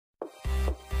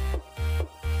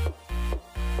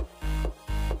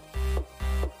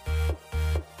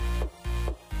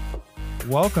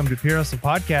Welcome to Pure Hustle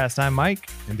Podcast. I'm Mike.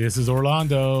 And this is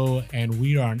Orlando. And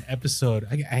we are on episode,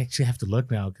 I actually have to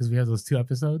look now because we have those 2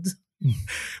 episodes.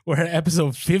 We're at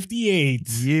episode 58.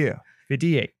 Yeah,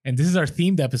 58. And this is our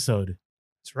themed episode.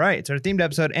 That's right. It's our themed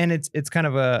episode. And it's kind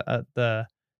of the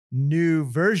new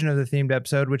version of the themed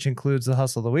episode, which includes the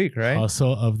hustle of the week, right?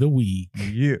 Hustle of the week.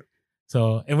 Yeah.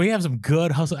 So, and we have some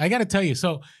good hustle. I got to tell you.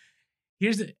 So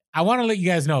I want to let you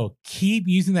guys know, keep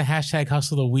using the hashtag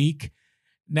hustle of the week.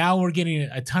 Now we're getting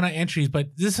a ton of entries,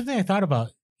 but this is something I thought about.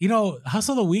 You know,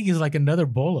 hustle of the week is like another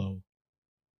bolo.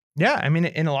 Yeah, I mean,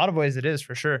 in a lot of ways it is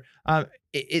for sure.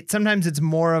 Sometimes it's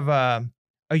more of a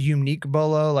unique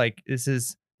bolo. Like this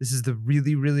is the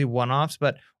really, really one-offs,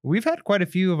 but we've had quite a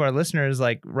few of our listeners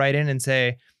like write in and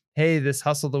say, hey, this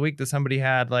hustle of the week that somebody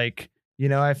had, like, you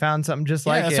know, I found something just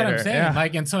like it. That's what I'm saying. Yeah.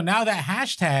 Like, and so now that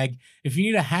hashtag, if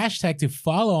you need a hashtag to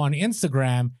follow on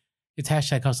Instagram, it's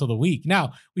hashtag hustle of the week.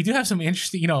 Now, we do have some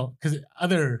interesting, you know, because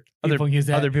other people use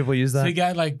that. Other people use that. So we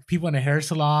got like people in a hair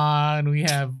salon. We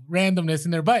have randomness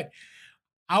in there, but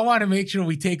I want to make sure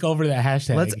we take over that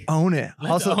hashtag. Let's own it.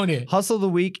 Own it. Hustle of the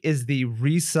week is the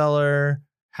reseller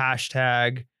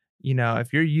hashtag. You know,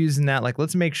 if you're using that, like,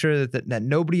 let's make sure that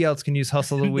nobody else can use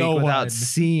hustle of the week without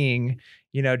seeing,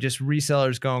 you know, just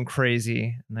resellers going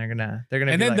crazy, and they're gonna and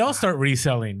be then like, they'll start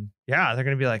reselling. Yeah, they're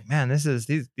gonna be like, man,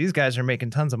 these guys are making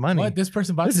tons of money. What, this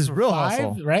person bought this is for real 5,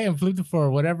 hustle, right? And flipped it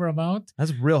for whatever amount.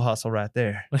 That's real hustle right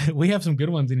there. We have some good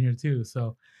ones in here too.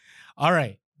 So, all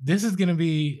right, this is gonna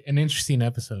be an interesting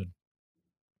episode.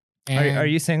 Are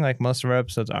you saying like most of our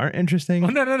episodes aren't interesting? Oh,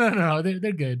 no.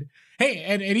 They're good. Hey,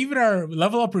 and even our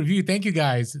level up review, thank you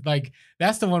guys. Like,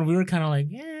 that's the one we were kind of like,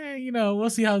 yeah, you know, we'll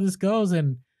see how this goes,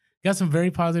 and got some very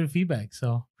positive feedback.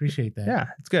 So appreciate that. Yeah,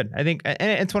 it's good. I think, and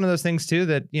it's one of those things too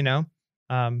that, you know,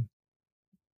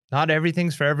 not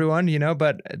everything's for everyone, you know,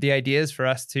 but the idea is for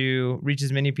us to reach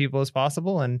as many people as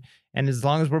possible. And as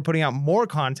long as we're putting out more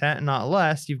content and not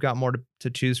less, you've got more to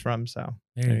choose from. So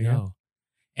there you go.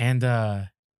 And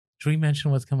should we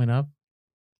mention what's coming up?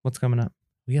 What's coming up?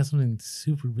 We got something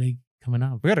super big coming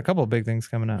up. We got a couple of big things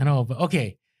coming up. I know, but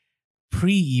okay.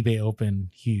 Pre-eBay Open,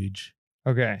 huge.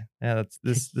 Okay. Yeah,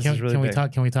 this is really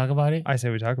big. Can we talk about it? I say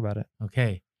we talk about it.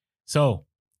 Okay. So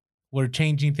we're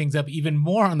changing things up even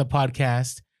more on the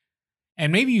podcast.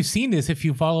 And maybe you've seen this if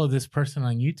you follow this person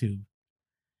on YouTube.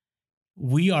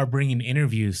 We are bringing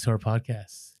interviews to our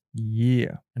podcast.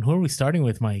 Yeah. And who are we starting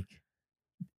with, Mike?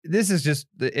 This is just,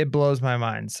 it blows my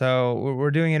mind. So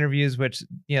we're doing interviews, which,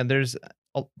 you know, there's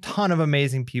a ton of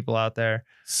amazing people out there.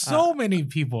 So many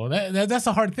people. That's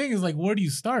the hard thing, is like, where do you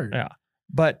start? Yeah.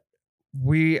 But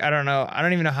I don't know. I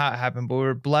don't even know how it happened, but we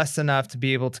were blessed enough to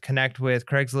be able to connect with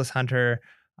Craigslist Hunter.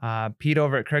 Pete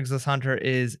over at Craigslist Hunter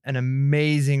is an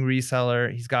amazing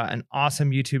reseller. He's got an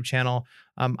awesome YouTube channel.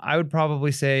 I would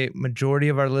probably say majority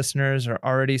of our listeners are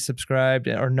already subscribed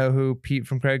or know who Pete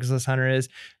from Craigslist Hunter is.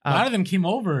 A lot of them came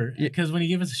over because when he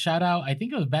gave us a shout out, I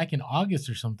think it was back in August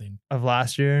or something of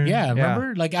last year. Yeah,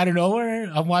 remember? Like, out of nowhere,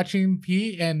 I'm watching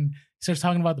Pete and he starts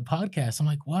talking about the podcast. I'm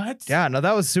like, what? Yeah, no,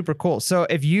 that was super cool. So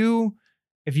if you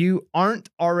aren't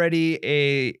already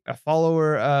a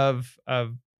follower of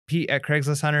Pete at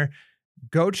Craigslist Hunter,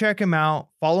 go check him out.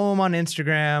 Follow him on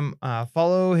Instagram.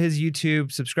 Follow his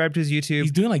YouTube. Subscribe to his YouTube.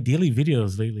 He's doing like daily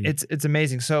videos lately. It's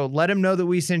amazing. So let him know that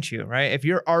we sent you. Right? If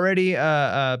you're already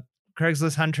a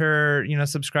Craigslist Hunter, you know,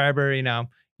 subscriber, you know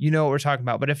what we're talking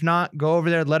about. But if not, go over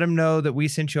there. Let him know that we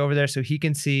sent you over there, so he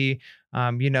can see,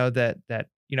 you know, that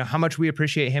you know how much we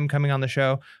appreciate him coming on the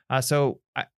show.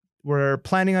 We're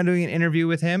planning on doing an interview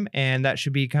with him, and that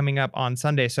should be coming up on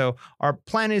Sunday. So our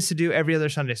plan is to do every other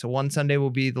Sunday. So one Sunday will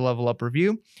be the Level Up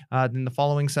review. Then the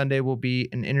following Sunday will be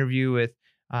an interview with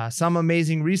some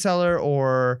amazing reseller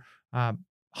or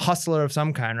hustler of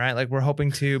some kind, right? Like, we're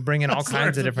hoping to bring in all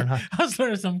kinds of different hustler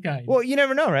of some kind. Well, you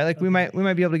never know, right? Like, we might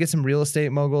be able to get some real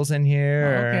estate moguls in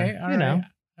here. Okay, all right.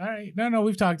 All right. No,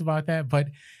 we've talked about that, but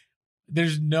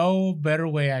there's no better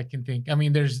way I can think. I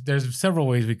mean, there's several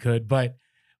ways we could, but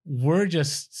we're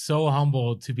just so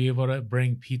humbled to be able to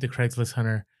bring Pete the Craigslist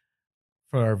Hunter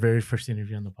for our very first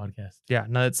interview on the podcast. Yeah,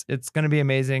 no, it's going to be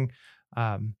amazing.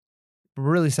 We're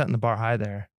really setting the bar high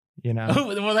there, you know.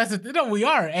 Well, no, we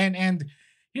are. And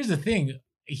here's the thing.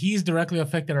 He's directly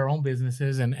affected our own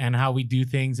businesses and how we do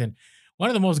things. And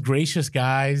one of the most gracious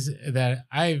guys that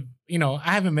I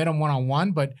haven't met him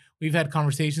one-on-one, but we've had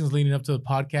conversations leading up to the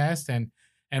podcast,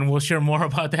 and we'll share more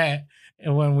about that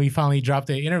when we finally drop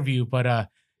the interview. But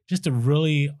just a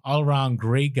really all-around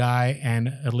great guy and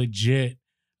a legit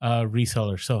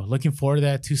reseller. So looking forward to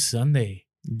that, to Sunday.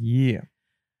 Yeah.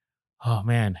 Oh,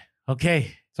 man.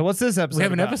 Okay. So what's this episode We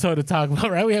have an about? episode to talk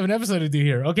about, right? We have an episode to do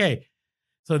here. Okay.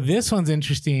 So this one's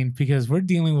interesting because we're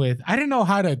dealing with, I didn't know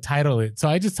how to title it. So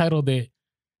I just titled it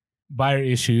Buyer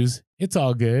Issues. It's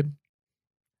all good.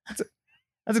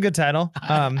 That's a good title.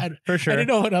 For sure. I didn't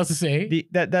know what else to say.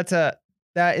 That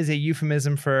is a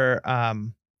euphemism for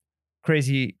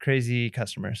crazy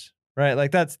customers, right?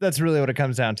 Like that's really what it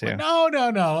comes down to.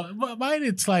 No. Mine,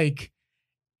 it's like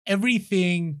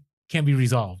everything can be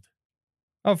resolved.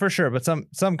 Oh, for sure. But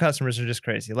some customers are just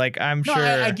crazy. Like I'm sure.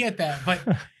 I get that, but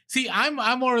see,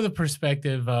 I'm more of the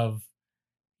perspective of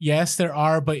yes, there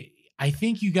are, but I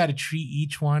think you got to treat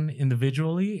each one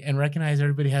individually and recognize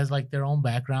everybody has like their own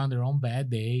background, their own bad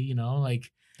day, you know, like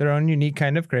their own unique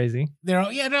kind of crazy.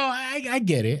 I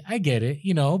get it,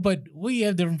 you know, but we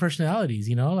have different personalities,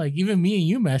 you know, like even me and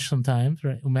you mesh sometimes,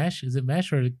 right? Mesh, is it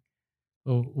mesh or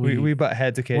we butt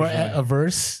heads occasionally? Or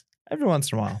averse every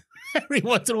once in a while. Every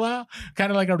once in a while,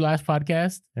 kind of like our last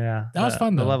podcast. Yeah, that was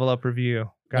fun though. The level up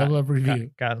review got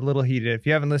a little heated. If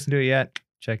you haven't listened to it yet,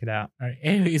 check it out. All right.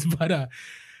 Anyways, but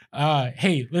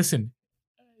hey, listen.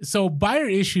 So buyer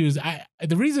issues.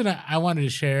 The reason I wanted to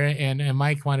share it and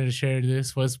Mike wanted to share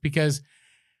this was because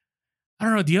I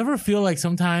don't know. Do you ever feel like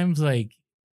sometimes like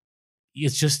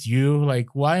it's just you? Like,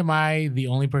 why am I the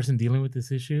only person dealing with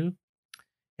this issue?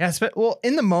 Yeah. Well,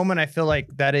 in the moment, I feel like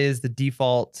that is the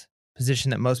default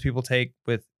position that most people take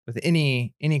with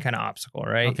any kind of obstacle,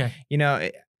 right? Okay. You know,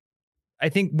 I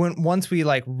think once we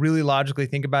like really logically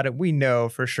think about it, we know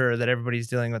for sure that everybody's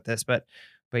dealing with this. But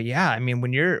yeah, I mean,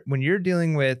 when you're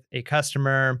dealing with a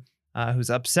customer who's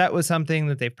upset with something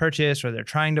that they've purchased, or they're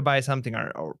trying to buy something,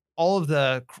 or all of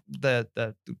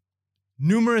the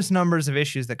numerous numbers of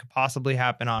issues that could possibly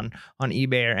happen on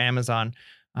eBay or Amazon,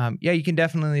 yeah, you can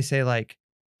definitely say like,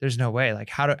 there's no way. Like,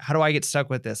 how do I get stuck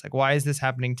with this? Like, why is this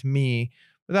happening to me?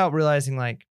 Without realizing,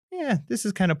 like, yeah, this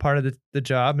is kind of part of the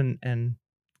job and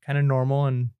kind of normal.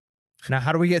 And now,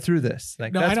 how do we get through this?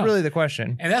 Like, that's really the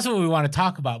question. And that's what we want to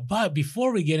talk about. But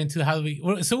before we get into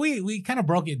we kind of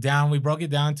broke it down. We broke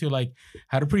it down to like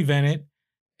how to prevent it,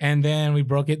 and then we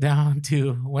broke it down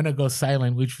to when it goes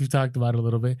silent, which we've talked about a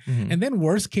little bit, and then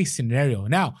worst case scenario.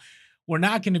 Now, we're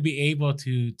not going to be able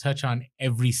to touch on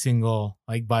every single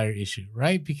like buyer issue,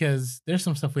 right? Because there's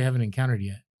some stuff we haven't encountered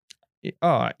yet.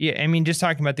 Oh, yeah. I mean, just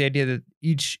talking about the idea that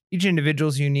each individual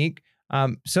is unique.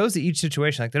 So is each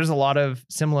situation. Like there's a lot of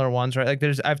similar ones, right? Like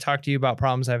I've talked to you about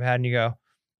problems I've had and you go,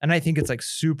 and I think it's like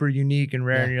super unique and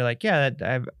rare. Yeah. And you're like, yeah,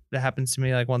 that happens to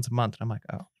me like once a month. And I'm like,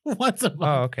 oh, once a month.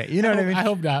 Oh, okay. You know what I mean? I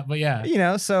hope not, but yeah. You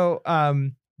know, so,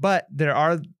 but there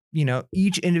are, you know,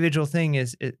 each individual thing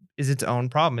is its own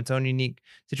problem, its own unique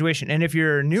situation. And if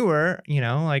you're newer, you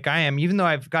know, like I am, even though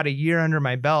I've got a year under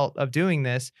my belt of doing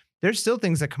this, there's still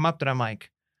things that come up that I'm like,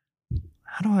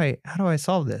 how do I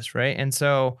solve this? Right. And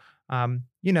so,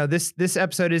 you know, this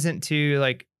episode isn't to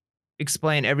like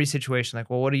explain every situation. Like,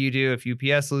 well, what do you do if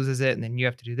UPS loses it and then you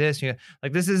have to do this?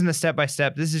 Like, this isn't a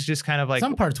step-by-step. This is just kind of like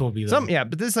some parts will be though. Yeah.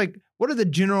 But this is like, what are the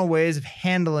general ways of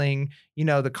handling, you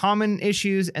know, the common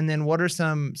issues? And then what are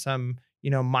some, you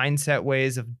know, mindset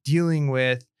ways of dealing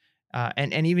with,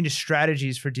 and even just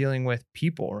strategies for dealing with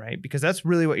people, right? Because that's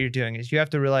really what you're doing is you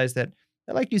have to realize that,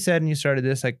 like you said, and you started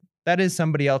this, like that is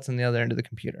somebody else on the other end of the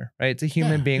computer, right? It's a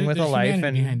human being with a life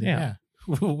and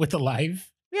with a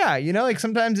life. Yeah. You know, like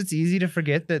sometimes it's easy to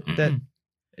forget that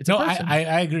it's no, a person.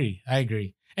 I agree.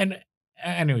 And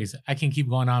anyways, I can keep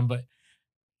going on, but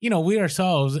you know, we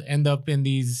ourselves end up in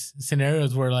these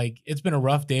scenarios where like it's been a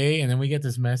rough day and then we get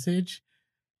this message.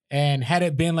 And had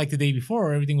it been like the day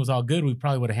before, everything was all good, we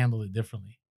probably would have handled it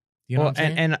differently. You know what I'm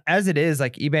saying? And as it is,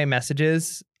 like eBay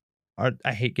messages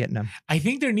I hate getting them. I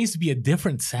think there needs to be a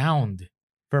different sound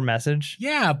for message.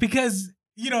 Yeah, because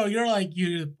you know, you're like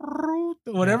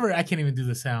whatever. Yeah. I can't even do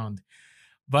the sound,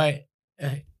 but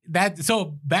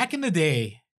so back in the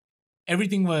day,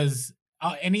 everything was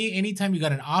anytime you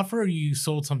got an offer, or you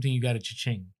sold something, you got a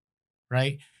cha-ching,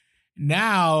 right?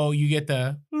 Now you get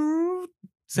the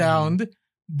sound,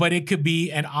 but it could be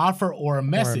an offer or a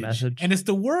message. And it's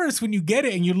the worst when you get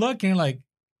it and you look and you're like,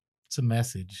 it's a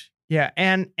message. Yeah,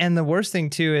 and the worst thing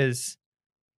too is,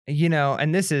 you know,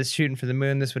 and this is shooting for the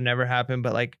moon. This would never happen,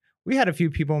 but like we had a few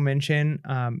people mention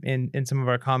in some of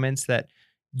our comments that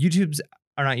eBay's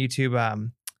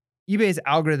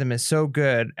algorithm is so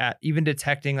good at even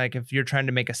detecting like if you're trying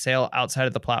to make a sale outside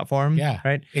of the platform. Yeah,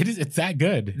 right. It's that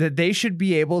good that they should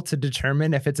be able to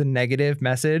determine if it's a negative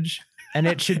message. And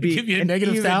it should be give you a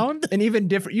negative sound and even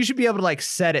different. You should be able to like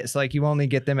set it so like you only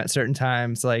get them at certain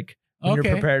times, like when you're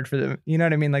prepared for them. You know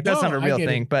what I mean? Like that's not a real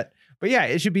thing, but yeah,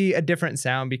 it should be a different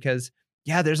sound because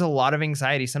yeah, there's a lot of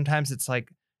anxiety. Sometimes it's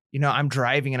like, you know, I'm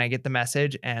driving and I get the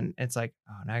message and it's like,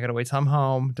 oh, now I got to wait till I'm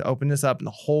home to open this up. And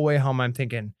the whole way home, I'm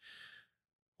thinking,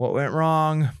 what went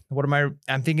wrong?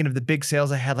 I'm thinking of the big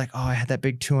sales I had, like, oh, I had that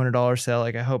big $200 sale.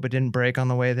 Like, I hope it didn't break on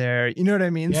the way there. You know what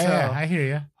I mean? Yeah, I hear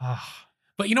you.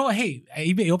 But you know what? Hey,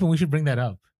 eBay Open, we should bring that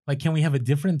up. Like, can we have a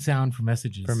different sound for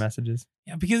messages?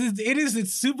 Yeah, because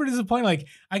it's super disappointing. Like,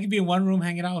 I could be in one room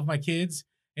hanging out with my kids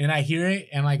and I hear it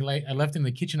and like I left in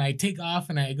the kitchen, I take off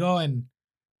and I go and,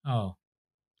 oh,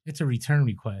 it's a return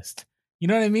request. You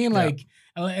know what I mean? Yeah.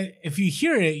 Like, if you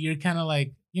hear it, you're kind of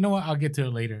like, you know what? I'll get to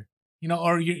it later. You know,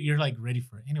 or you're like ready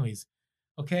for it. Anyways,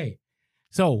 okay.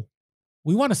 So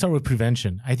we want to start with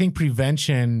prevention. I think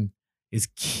prevention is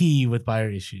key with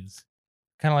buyer issues.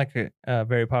 Kind of like a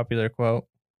very popular quote.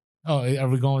 Oh, are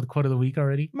we going with quote of the week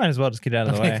already? Might as well just get it out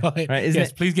of the way. Go ahead.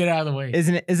 Right? Please get it out of the way.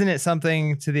 Isn't it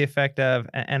something to the effect of,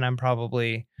 and I'm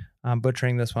probably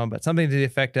butchering this one, but something to the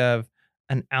effect of,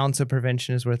 an ounce of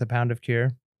prevention is worth a pound of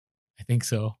cure? I think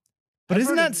so. But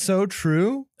isn't that so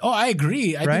true? Oh, I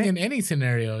agree. I Right? think in any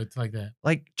scenario, it's like that.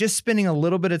 Like, just spending a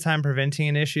little bit of time preventing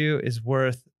an issue is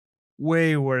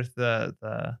way worth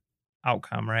the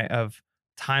outcome, right? Of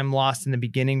time lost in the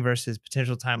beginning versus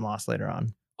potential time lost later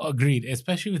on. Agreed,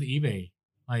 especially with eBay.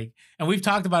 Like, and we've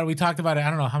talked about it. We talked about it, I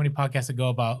don't know how many podcasts ago,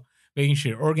 about making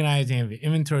sure you're organized and have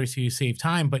inventory so you save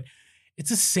time. But it's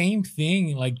the same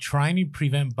thing, like trying to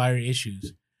prevent buyer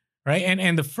issues, right?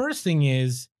 And the first thing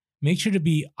is, make sure to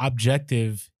be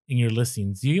objective in your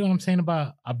listings. Do you know what I'm saying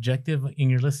about objective in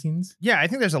your listings? Yeah, I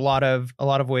think there's a lot of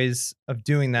ways of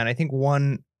doing that. I think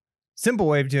one simple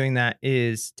way of doing that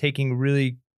is taking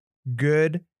really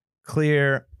good,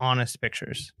 clear, honest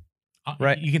pictures.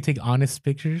 Right. You can take honest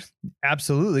pictures.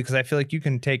 Absolutely, because I feel like you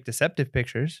can take deceptive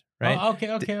pictures, right? Oh,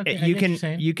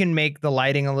 okay. You can make the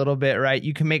lighting a little bit, right?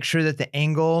 You can make sure that the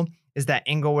angle is that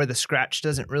angle where the scratch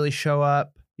doesn't really show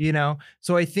up, you know?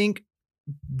 So I think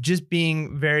just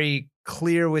being very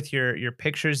clear with your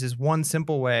pictures is one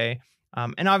simple way.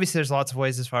 And obviously there's lots of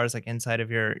ways as far as like inside of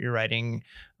your writing,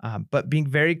 but being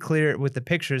very clear with the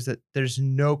pictures that there's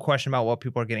no question about what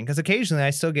people are getting. Because occasionally I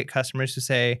still get customers who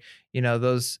say, you know,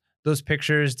 those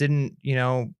pictures didn't, you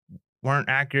know, weren't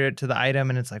accurate to the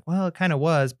item. And it's like, well, it kind of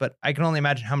was, but I can only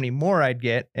imagine how many more I'd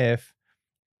get if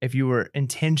you were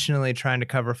intentionally trying to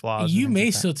cover flaws. You may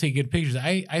still take good pictures.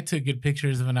 I took good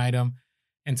pictures of an item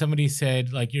and somebody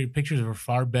said like, your pictures were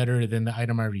far better than the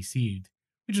item I received,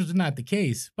 which was not the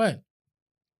case, but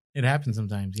it happens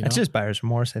sometimes. You know? It's just buyer's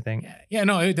remorse, I think. Yeah,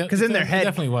 no, because in their head, it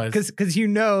definitely was. Because you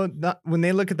know, when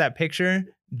they look at that picture,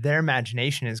 their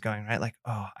imagination is going, right, like,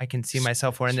 oh, I can see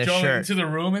myself wearing this shirt into the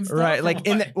room and stuff, right? Like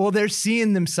they're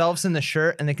seeing themselves in the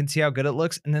shirt and they can see how good it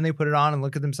looks, and then they put it on and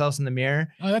look at themselves in the mirror.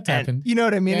 Oh, that's happened. You know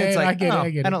what I mean? Yeah, it's like, I get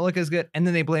it. I don't look as good, and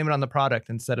then they blame it on the product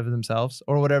instead of themselves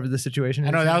or whatever the situation is.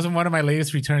 I know that was one of my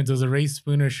latest returns. It was a Ray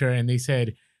Spooner shirt, and they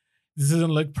said, "This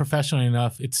doesn't look professional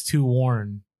enough. It's too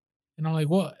worn." And I'm like,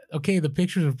 well, okay, the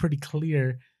pictures are pretty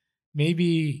clear.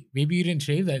 Maybe you didn't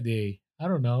shave that day. I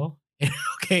don't know.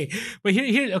 Okay, but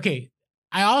here, okay.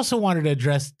 I also wanted to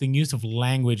address the use of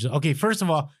language. Okay, first of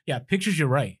all, yeah, pictures, you're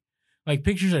right. Like,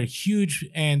 pictures are huge.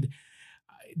 And,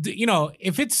 you know,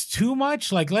 if it's too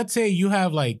much, like, let's say you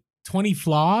have like 20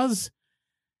 flaws,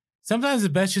 sometimes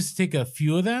it's best just to take a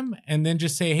few of them and then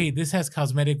just say, hey, this has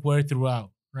cosmetic wear throughout,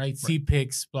 right? See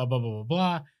pics, blah, blah, blah, blah,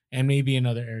 blah, and maybe in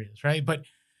other areas, right? But,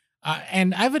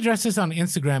 and I've addressed this on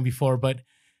Instagram before, but,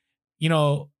 you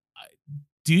know,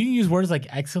 do you use words like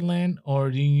excellent,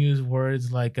 or do you use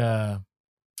words like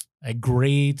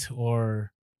great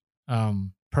or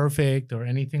perfect or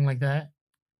anything like that?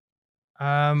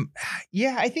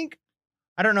 Yeah, I think,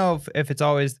 I don't know if it's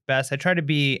always the best. I try to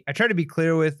be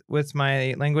clear with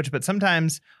my language, but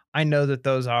sometimes I know that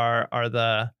those are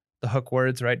the hook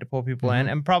words, right, to pull people in,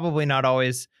 and probably not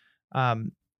always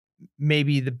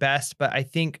maybe the best, but I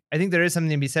think there is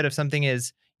something to be said if something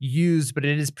is used, but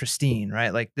it is pristine,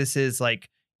 right? Like, this is like,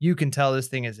 you can tell this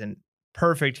thing is in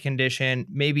perfect condition.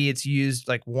 Maybe it's used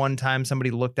like one time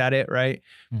somebody looked at it, right?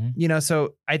 You know,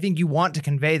 so I think you want to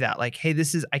convey that, like, hey,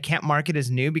 I can't mark it as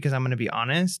new because I'm going to be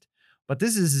honest, but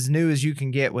this is as new as you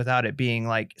can get without it being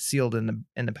like sealed in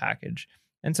the package.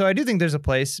 And so I do think there's a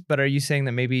place, but are you saying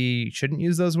that maybe you shouldn't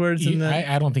use those words?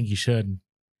 I don't think you should.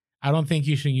 I don't think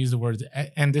you should use the words.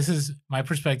 And this is my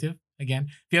perspective. Again,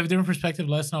 if you have a different perspective,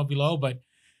 let us know below. But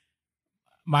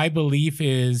my belief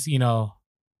is, you know,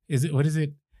 is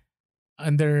it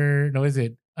under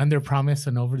promise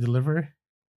and over deliver?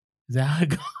 Is that how it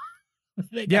goes?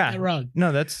 They got that wrong.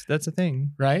 No, that's a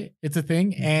thing. Right? It's a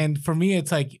thing. And for me,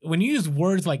 it's like, when you use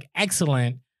words like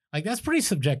excellent, like, that's pretty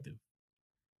subjective.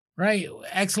 Right?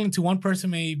 Excellent to one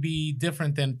person may be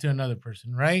different than to another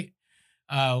person, right?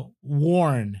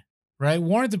 Worn, right?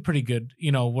 Worn's a pretty good,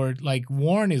 you know, word. Like,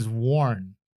 worn is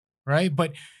worn, right?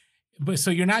 But but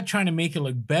so you're not trying to make it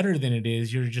look better than it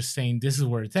is. You're just saying this is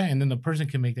where it's at, and then the person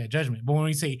can make that judgment. But when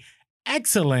we say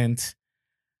excellent,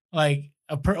 like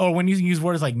or when you use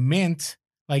words like mint,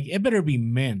 like it better be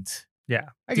mint. Yeah,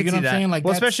 I Do you can get see what I'm that. saying? Like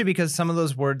Well, that's- especially because some of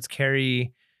those words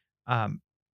carry, I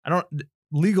don't.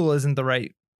 Legal isn't the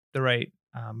right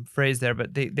phrase there,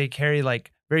 but they carry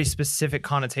like very specific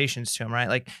connotations to them, right?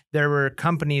 Like there were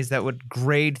companies that would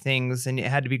grade things, and it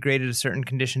had to be graded a certain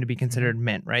condition to be considered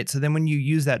mint, right? So then when you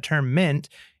use that term mint,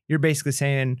 you're basically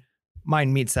saying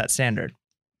mine meets that standard,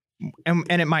 and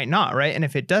it might not, right? And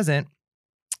if it doesn't,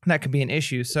 that could be an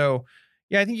issue. So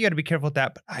yeah, I think you got to be careful with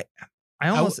that. But I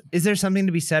almost is there something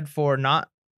to be said for not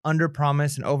under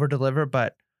promise and over deliver,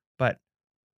 but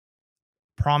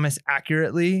promise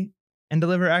accurately and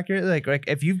deliver accurately? Like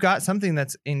if you've got something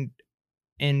that's in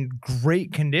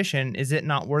great condition, is it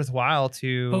not worthwhile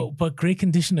to? But great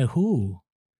condition to who?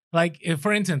 Like if,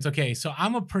 for instance, okay, so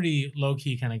I'm a pretty low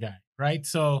key kind of guy, right?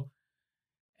 So,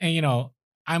 and you know,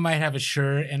 I might have a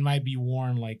shirt and might be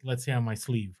worn like, let's say on my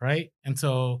sleeve, right? And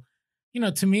so, you know,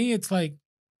 to me, it's like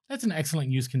that's an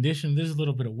excellent use condition. There's a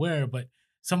little bit of wear, but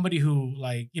somebody who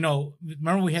like, you know,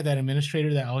 remember we had that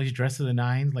administrator that always dressed to the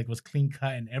nines, like was clean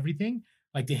cut and everything.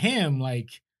 Like to him, like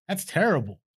that's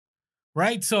terrible,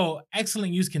 right? So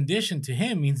excellent use condition to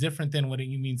him means different than what it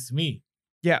means to me.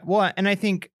 Yeah, well, and I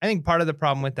think part of the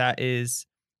problem with that is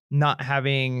not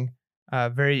having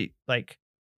very like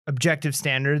objective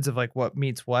standards of like what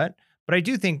meets what. But I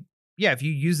do think, yeah, if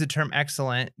you use the term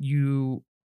excellent, you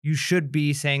should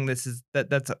be saying that's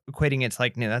equating it to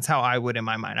like new. That's how I would in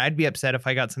my mind. I'd be upset if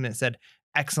I got something that said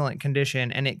excellent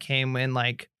condition and it came in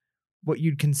like what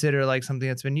you'd consider like something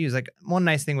that's been used. Like one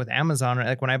nice thing with Amazon, right?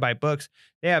 Like when I buy books,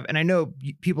 they have, and I know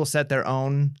people set their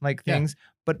own like things,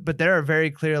 but there are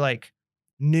very clear like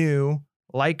new,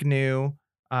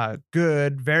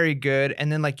 good, very good.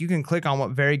 And then like you can click on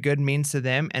what very good means to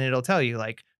them and it'll tell you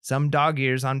like some dog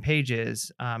ears on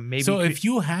pages. Maybe. So if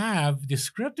you have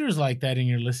descriptors like that in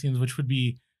your listings, which would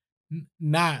be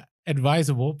not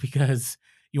advisable because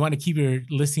you want to keep your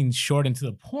listings short and to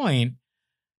the point,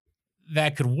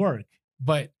 that could work.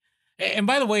 But, and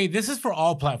by the way, this is for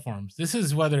all platforms. This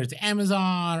is whether it's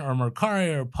Amazon or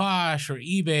Mercari or Posh or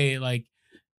eBay, like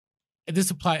this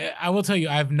apply. I will tell you,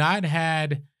 I've not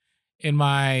had in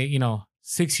my,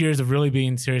 6 years of really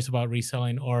being serious about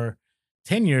reselling or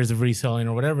 10 years of reselling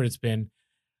or whatever it's been,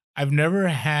 I've never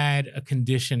had a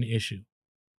condition issue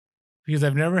because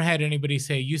I've never had anybody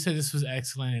say, you said this was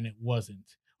excellent and it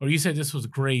wasn't, or you said this was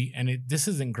great and this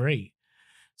isn't great.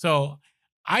 So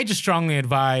I just strongly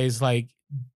advise, like,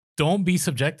 don't be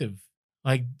subjective.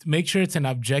 Like, make sure it's an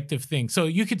objective thing. So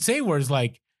you could say words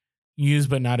like used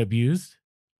but not abused,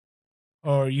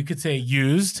 or you could say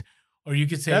used, or you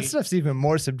could say that stuff's even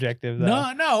more subjective.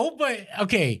 Though. No, but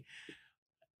okay.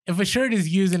 If a shirt is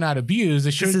used and not abused,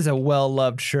 this is a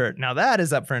well-loved shirt. Now that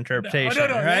is up for interpretation,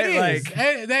 no, right?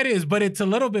 That is, but it's a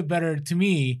little bit better to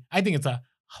me. I think it's a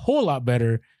whole lot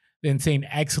better than saying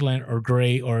excellent or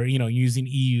great or, using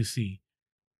EUC.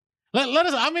 Let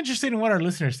us, I'm interested in what our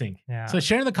listeners think. Yeah. So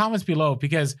share in the comments below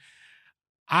because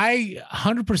I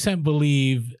 100%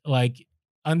 believe like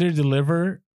under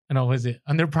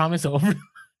promise over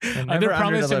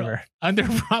under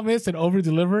promise and over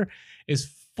deliver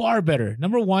is far better.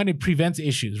 Number one, it prevents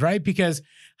issues, right? Because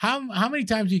how many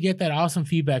times do you get that awesome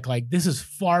feedback like this is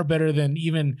far better than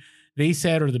even they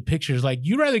said or the pictures? Like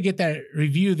you'd rather get that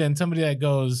review than somebody that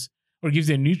goes or gives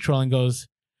you a neutral and goes,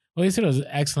 well, they said it was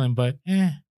excellent, but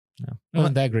no, it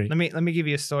wasn't that great. Let me give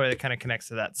you a story that kind of connects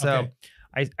to that. So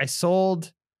I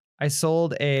sold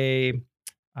a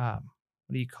what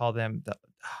do you call them?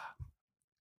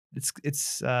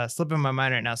 It's slipping my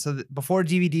mind right now. So before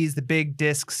DVDs, the big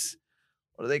discs,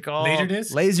 what are they called?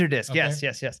 Laserdisc? Laserdisc.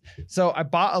 Okay. Yes. So I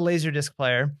bought a Laserdisc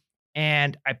player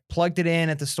and I plugged it in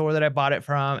at the store that I bought it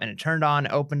from and it turned on,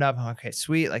 opened up. I'm like, okay,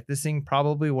 sweet. Like this thing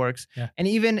probably works. Yeah. And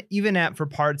even at for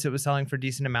parts, it was selling for a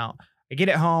decent amount. I get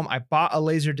it home. I bought a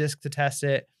Laserdisc to test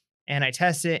it and I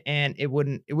test it and it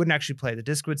wouldn't actually play. The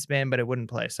disc would spin, but it wouldn't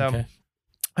play. So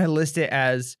I list it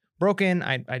as broken.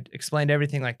 I explained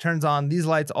everything, like turns on, these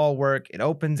lights all work, it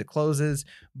opens, it closes,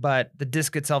 but the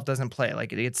disc itself doesn't play,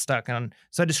 like it gets stuck on.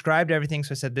 So I described everything.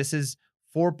 So I said, this is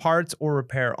for parts or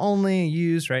repair only,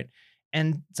 used, right?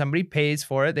 And somebody pays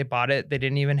for it. They bought it. They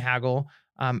didn't even haggle.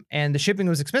 And the shipping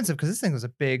was expensive because this thing was a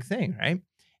big thing, right?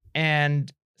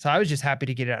 And so I was just happy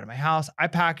to get it out of my house. I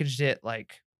packaged it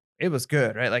like it was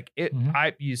good, right? Like it,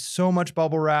 I used so much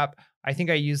bubble wrap. I think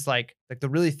I used like the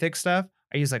really thick stuff.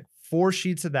 I used like 4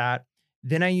 sheets of that.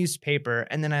 Then I used paper,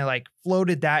 and then I like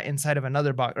floated that inside of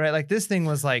another box, right? Like this thing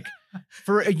was like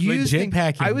for a used thing.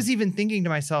 packing. I was even thinking to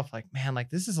myself, like, man, like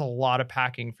this is a lot of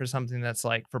packing for something that's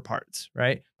like for parts,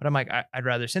 right? But I'm like, I'd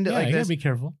rather send it like you this. gotta be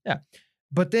careful. Yeah.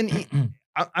 But then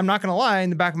I'm not going to lie, in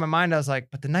the back of my mind, I was like,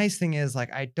 but the nice thing is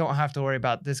like, I don't have to worry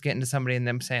about this getting to somebody and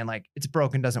them saying like, it's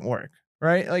broken, doesn't work.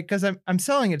 Right. Like, cause I'm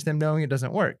selling it to them knowing it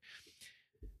doesn't work.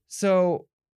 So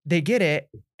they get it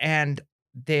and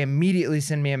they immediately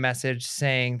send me a message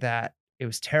saying that it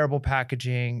was terrible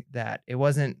packaging, that it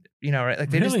wasn't, you know, right? Like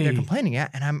they're complaining. Yeah.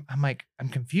 And I'm like, I'm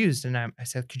confused. And I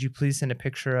said, could you please send a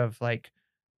picture of like,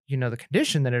 you know, the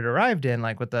condition that it arrived in,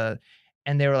 like with the,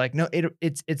 and they were like, no,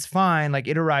 it's fine. Like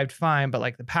it arrived fine, but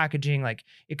like the packaging, like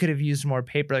it could have used more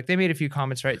paper. Like they made a few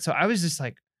comments, right? So I was just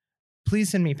like, please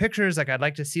send me pictures. Like I'd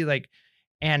like to see like,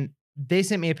 and they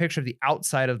sent me a picture of the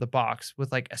outside of the box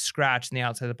with like a scratch in the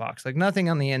outside of the box, like nothing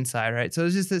on the inside, right? So it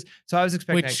was just this. So I was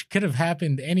expecting, which could have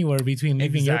happened anywhere between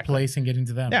leaving your place and getting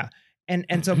to them. Yeah,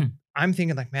 and so I'm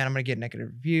thinking like, man, I'm gonna get negative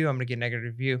review. I'm gonna get negative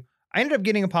review. I ended up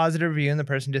getting a positive review, and the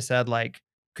person just said like,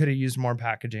 could have used more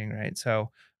packaging, right? So,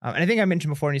 and I think I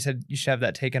mentioned before, and you said you should have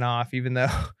that taken off, even though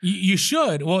you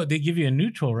should. Well, they give you a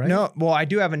neutral, right? No, well, I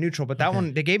do have a neutral, but that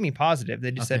one they gave me positive.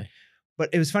 They just said. But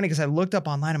it was funny because I looked up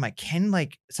online. I'm like, can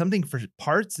like something for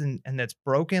parts and that's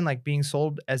broken, like being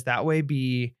sold as that way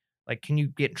be like, can you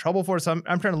get in trouble for it? So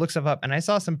I'm trying to look stuff up, and I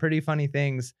saw some pretty funny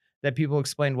things that people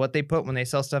explained what they put when they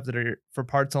sell stuff that are for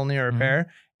parts only or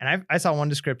repair. And I saw one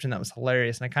description that was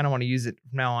hilarious, and I kind of want to use it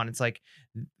from now on. It's like,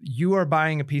 you are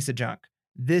buying a piece of junk.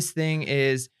 This thing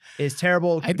is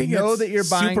terrible. I think know that you're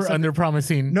buying super under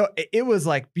promising. No, it was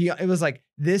like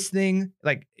this thing,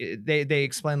 like they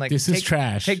explained like this is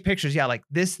trash. Take pictures. Yeah, like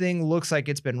this thing looks like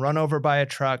it's been run over by a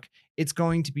truck. It's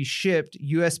going to be shipped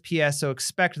USPS, so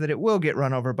expect that it will get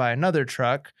run over by another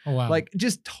truck. Oh, wow. Like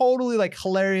just totally like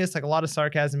hilarious, like a lot of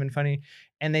sarcasm and funny.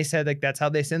 And they said like that's how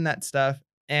they send that stuff.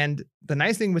 And the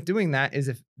nice thing with doing that is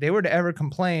if they were to ever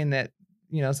complain that,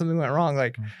 you know, something went wrong,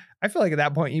 like I feel like at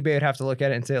that point eBay would have to look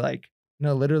at it and say like,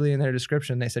 no, literally in their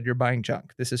description, they said you're buying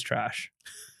junk. This is trash.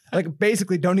 Like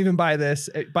basically don't even buy this.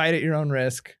 Buy it at your own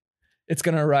risk. It's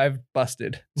going to arrive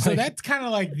busted. So like, that's kind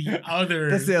of like the other,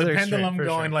 that's the other pendulum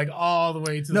going like all the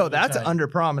way to no, the that's side. under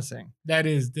promising. That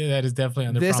is definitely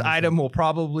under This promising. item will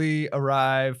probably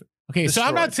arrive. Okay, destroyed. so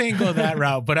I'm not saying go that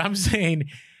route, but I'm saying,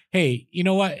 hey, you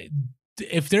know what?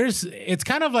 If there's, it's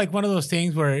kind of like one of those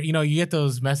things where, you know, you get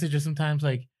those messages sometimes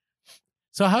like,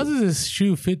 so how does this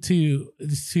shoe fit to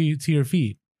your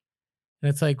feet? And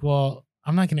it's like, well,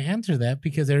 I'm not going to answer that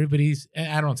because everybody's,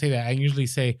 I don't say that. I usually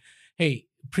say, hey,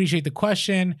 appreciate the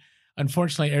question.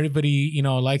 Unfortunately, everybody, you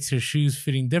know, likes their shoes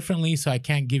fitting differently, so I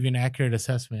can't give you an accurate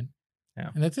assessment. Yeah.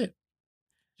 And that's it.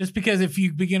 Just because if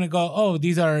you begin to go, oh,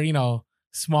 these are, you know,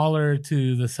 smaller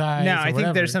to the size. No, I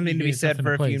think there's something to be said said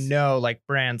for if you know like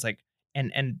brands like,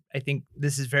 and I think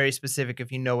this is very specific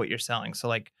if you know what you're selling. So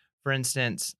like, for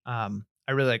instance,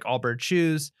 I really like Allbirds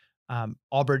shoes.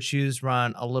 Allbirds shoes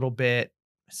run a little bit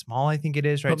small, I think it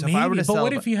is, right? But so maybe, if I were to but sell,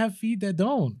 what if you have feet that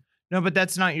don't? No, but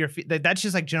that's not your feet. That's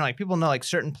just like general. Like people know like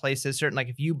certain places, certain like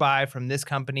if you buy from this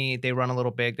company, they run a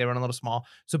little big, they run a little small.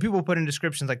 So people put in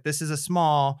descriptions like this is a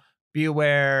small. Be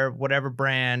aware, whatever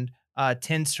brand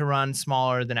tends to run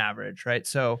smaller than average, right?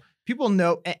 So people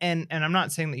know, and I'm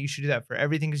not saying that you should do that for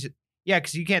everything, because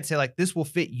because you can't say like this will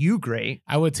fit you great.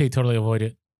 I would say totally avoid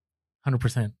it,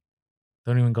 100%.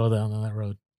 Don't even go down on that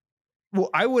road. Well,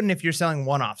 I wouldn't if you're selling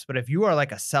one-offs, but if you are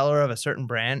like a seller of a certain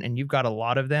brand and you've got a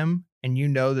lot of them, and you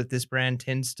know that this brand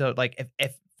tends to like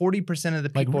if 40% of the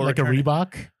people like a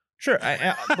Reebok. Sure,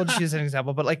 we'll just use an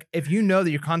example. But like, if you know that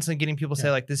you're constantly getting people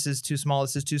say like, this is too small,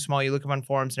 this is too small. You look up on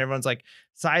forums and everyone's like,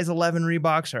 size 11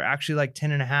 Reeboks are actually like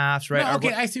 10 and a half, right? No,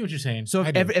 okay, I see what you're saying. So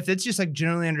if it's just like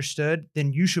generally understood,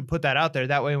 then you should put that out there.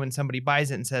 That way, when somebody buys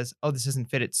it and says, oh, this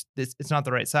doesn't fit, it's not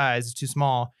the right size, it's too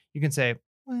small, you can say,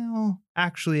 well,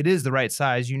 actually it is the right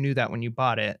size. You knew that when you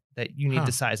bought it, that you need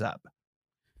to size up.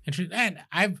 Interesting. And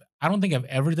I don't think I've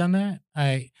ever done that.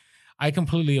 I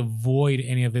completely avoid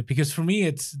any of it because for me,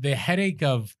 it's the headache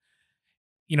of,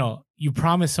 you know, you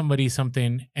promise somebody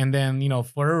something and then, you know,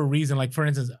 for whatever reason, like for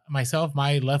instance, myself,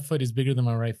 my left foot is bigger than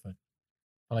my right foot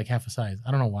by like half a size.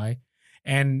 I don't know why.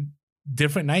 And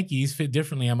different Nikes fit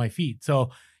differently on my feet.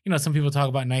 So, you know, some people talk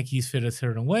about Nikes fit a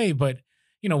certain way, but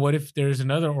you know, what if there's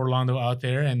another Orlando out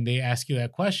there and they ask you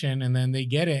that question and then they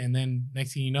get it. And then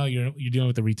next thing you know, you're dealing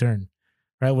with the return,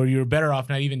 right? Where you're better off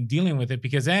not even dealing with it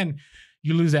because then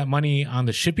you lose that money on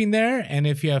the shipping there. And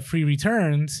if you have free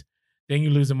returns, then you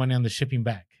lose the money on the shipping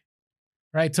back.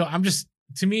 Right. So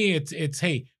to me, it's,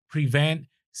 hey, prevent,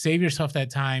 save yourself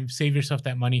that time, save yourself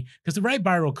that money because the right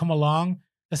buyer will come along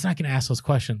that's not going to ask those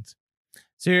questions.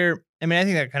 So I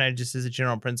think that kind of just is a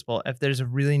general principle. If there's a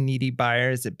really needy buyer,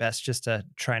 is it best just to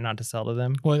try not to sell to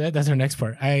them? Well, that's our next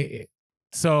part.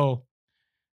 So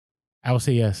I will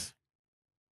say yes.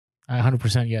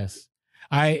 100% yes.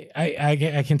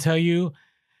 I can tell you,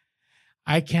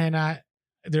 I cannot.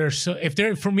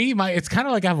 For me, it's kind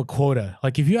of like I have a quota.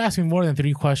 Like if you ask me more than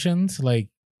 3 questions, like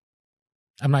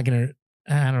I'm not gonna.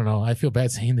 I don't know. I feel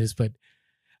bad saying this, but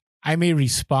I may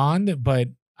respond, but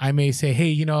I may say,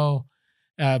 hey,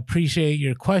 appreciate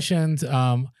your questions.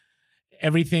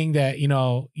 Everything that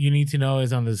you need to know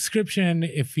is on the description.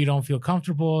 If you don't feel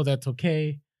comfortable, that's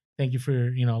okay. Thank you for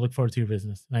look forward to your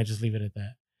business, and I just leave it at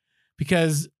that.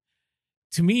 Because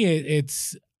to me,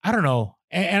 it's I don't know,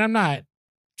 and I'm not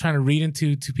trying to read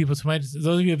into people too much. Those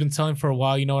of you who have been selling for a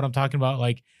while, you know what I'm talking about.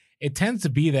 Like it tends to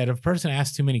be that if a person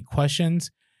asks too many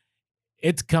questions,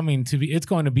 it's going to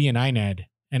be an INAD,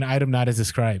 an item not as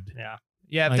described.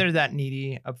 Yeah. If they're that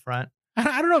needy up front.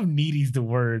 I don't know if needy is the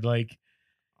word, like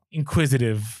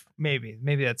inquisitive. Maybe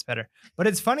that's better. But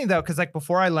it's funny though, because like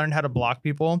before I learned how to block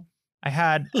people, I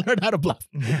had learned how to block.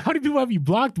 How many people have you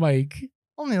blocked, Mike?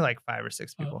 Only like 5 or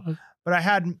 6 people. But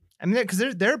because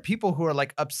there are people who are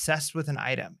like obsessed with an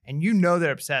item, and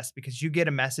they're obsessed because you get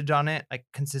a message on it like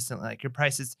consistently, like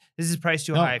this is priced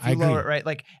too high. If you lower it, right?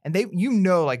 Like, and they,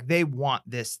 like they want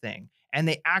this thing, and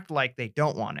they act like they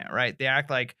don't want it, right? They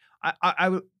act like I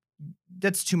would,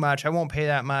 that's too much. I won't pay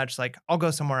that much. Like I'll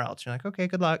go somewhere else. You're like, okay,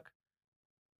 good luck.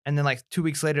 And then like 2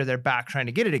 weeks later, they're back trying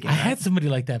to get it again. I had somebody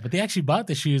like that, but they actually bought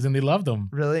the shoes and they loved them.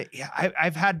 Really? Yeah.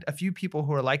 I've had a few people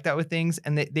who are like that with things,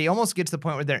 and they almost get to the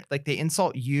point where they're like, they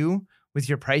insult you with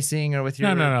your pricing or with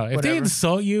your no. If they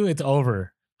insult you, it's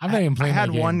over. I'm not even playing. I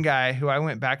had one guy who I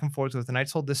went back and forth with, and I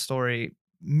told this story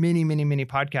many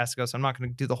podcasts ago, so I'm not going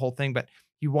to do the whole thing, but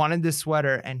he wanted this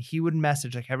sweater, and he would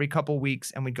message like every couple weeks,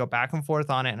 and we'd go back and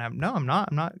forth on it. And I'm not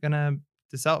going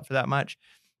to sell it for that much.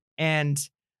 And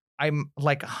I'm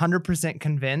like 100%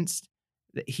 convinced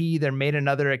that he either made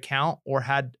another account or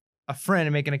had a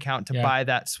friend make an account to buy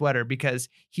that sweater, because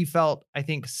he felt, I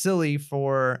think, silly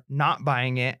for not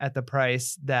buying it at the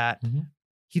price that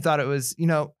he thought it was.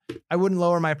 I wouldn't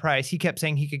lower my price. He kept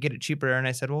saying he could get it cheaper. And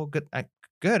I said, well, good.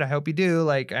 I hope you do.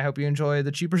 Like, I hope you enjoy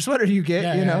the cheaper sweater you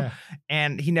get,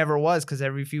 And he never was, because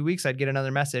every few weeks I'd get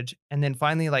another message. And then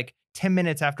finally, like 10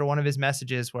 minutes after one of his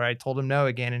messages where I told him no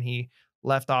again, and he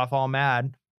left off all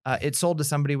mad, it sold to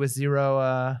somebody with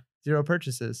zero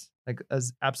purchases, like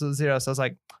as absolute zero. So I was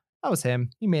like, that was him.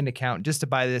 He made an account just to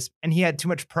buy this, and he had too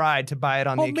much pride to buy it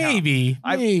on the account.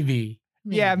 Maybe.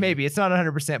 Yeah, maybe it's not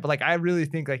 100%, but like I really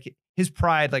think like his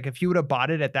pride, like if he would have bought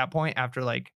it at that point after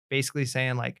like basically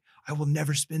saying like, I will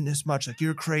never spend this much, like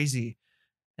you're crazy,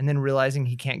 and then realizing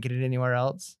he can't get it anywhere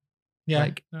else. Yeah,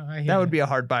 like that would be a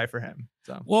hard buy for him.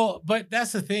 So well, but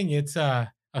that's the thing. It's I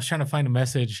was trying to find a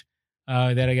message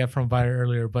that I got from a buyer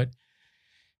earlier, but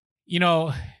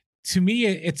to me,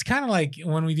 it's kind of like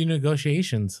when we do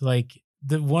negotiations. Like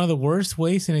one of the worst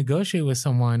ways to negotiate with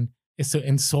someone is to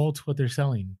insult what they're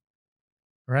selling,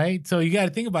 right? So you got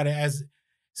to think about it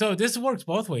so this works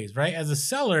both ways, right? As a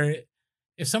seller,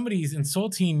 if somebody's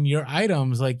insulting your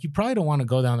items, like you probably don't want to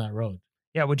go down that road.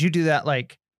 Yeah, would you do that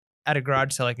like at a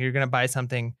garage sale? Like you're gonna buy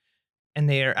something, and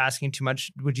they are asking too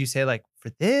much, would you say like,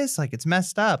 for this, like it's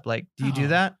messed up? Like, do you do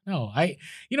that? No,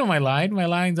 my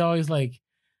line's always like,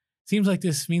 seems like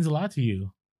this means a lot to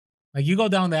you. Like you go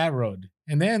down that road,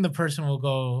 and then the person will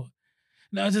go,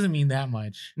 no, it doesn't mean that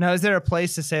much. Now, is there a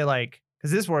place to say like,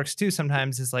 because this works too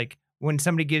sometimes, is like when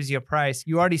somebody gives you a price,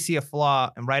 you already see a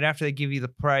flaw, and right after they give you the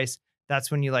price, that's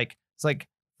when you like, it's like,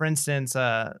 for instance,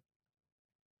 I'll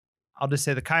just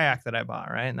say the kayak that I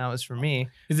bought, right? And that was for me.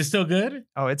 Is it still good?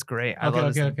 Oh, it's great. I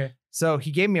love it. Okay. So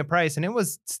he gave me a price, and it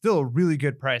was still a really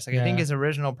good price. Like I think his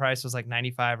original price was like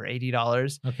 $95 or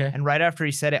 $80. Okay. And right after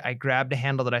he said it, I grabbed a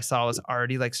handle that I saw was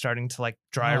already like starting to like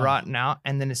dry rotten out.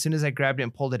 And then as soon as I grabbed it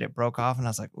and pulled it, it broke off. And I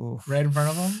was like, ooh. Right in front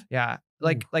of him? Yeah.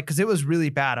 Like, cause it was really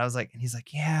bad. I was like, and he's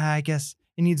like, yeah, I guess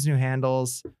it needs new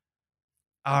handles.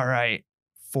 All right.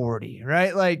 40,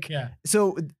 right? Like,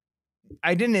 so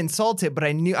I didn't insult it, but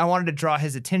I knew I wanted to draw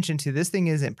his attention to this thing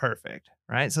isn't perfect,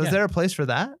 right? So is there a place for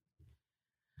that?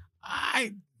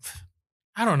 I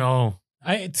don't know.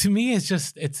 To me,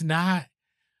 it's not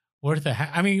worth it.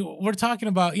 I mean, we're talking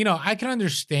about, I can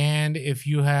understand if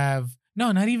you have,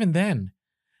 no, not even then.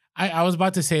 I was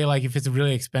about to say like, if it's a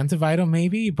really expensive item,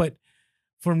 maybe, but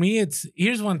for me,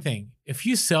 here's one thing. If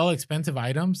you sell expensive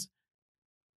items,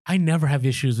 I never have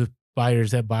issues with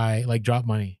buyers that buy like drop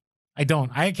money. I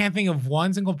don't. I can't think of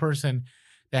one single person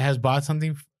that has bought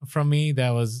something from me that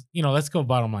was, let's go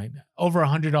bottom line, over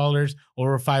 $100,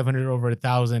 over $500, over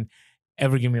 $1,000,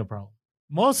 ever give me a problem.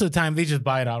 Most of the time, they just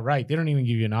buy it outright. They don't even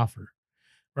give you an offer,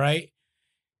 right?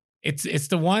 It's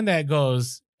the one that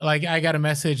goes like, I got a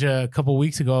message a couple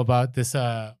weeks ago about this.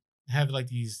 Have like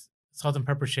these salt and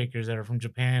pepper shakers that are from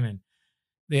Japan, and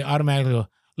they automatically go,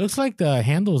 looks like the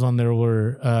handles on there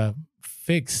were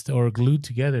fixed or glued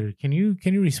together. Can you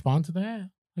respond to that?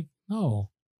 Like, no.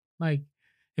 Like,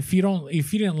 if you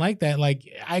didn't like that, like,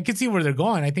 I could see where they're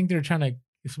going. I think they're trying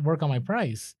to work on my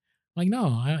price. Like, no.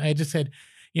 I just said,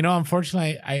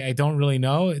 unfortunately, I don't really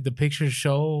know. The pictures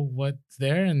show what's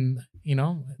there, and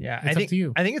Yeah, it's up to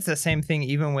you. I think it's the same thing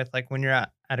even with like when you're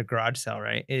at a garage sale,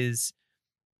 right? Is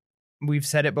we've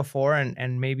said it before,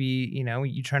 and maybe,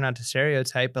 you try not to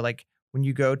stereotype, but like when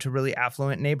you go to really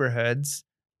affluent neighborhoods,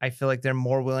 I feel like they're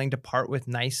more willing to part with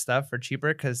nice stuff for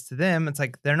cheaper, because to them, it's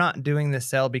like they're not doing this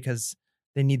sale because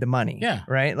they need the money. Yeah.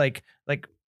 Right. Like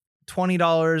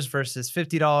 $20 versus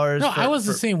 $50. No, I was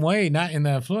the same way. Not in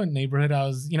the affluent neighborhood. I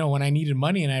was, when I needed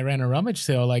money and I ran a rummage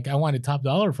sale, like I wanted top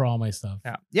dollar for all my stuff.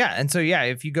 Yeah. Yeah. And so, yeah,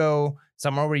 if you go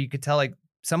somewhere where you could tell like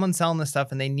someone's selling this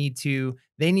stuff and they need to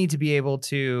be able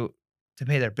to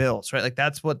pay their bills, right? Like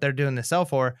that's what they're doing the sell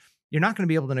for. You're not going to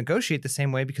be able to negotiate the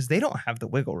same way because they don't have the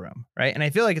wiggle room, right? And I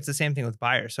feel like it's the same thing with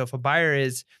buyers. So if a buyer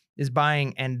is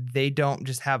buying and they don't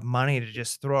just have money to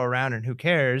just throw around and who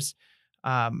cares,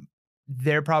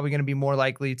 they're probably going to be more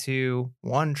likely to,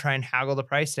 one, try and haggle the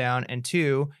price down, and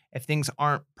two, if things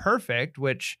aren't perfect,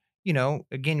 which,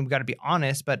 again, we've got to be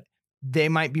honest, but they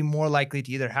might be more likely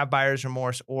to either have buyer's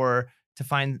remorse or to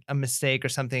find a mistake or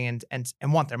something and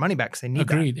want their money back because they need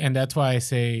Agreed. that. And that's why I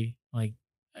say, like,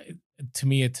 to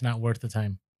me, it's not worth the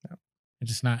time. No.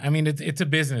 It's just not. I mean, it's a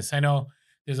business. I know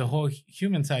there's a whole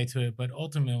human side to it, but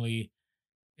ultimately,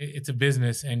 it's a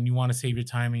business, and you want to save your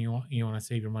time and you want to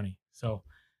save your money. So,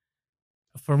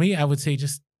 for me, I would say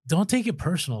just don't take it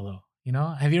personal, though.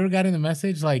 Have you ever gotten the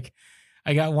message? Like,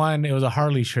 I got one. It was a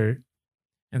Harley shirt,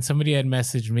 and somebody had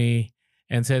messaged me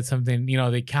and said something.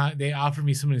 They offered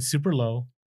me something super low,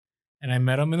 and I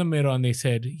met them in the middle, and they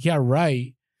said, "Yeah,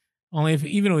 right. Only if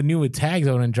even with new tags,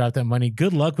 I wouldn't drop that money.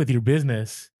 Good luck with your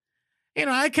business."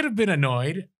 I could have been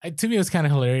annoyed. To me, it was kind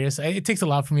of hilarious. It takes a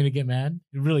lot for me to get mad.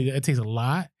 It takes a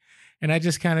lot, and I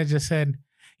just kind of just said,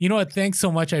 "You know what? Thanks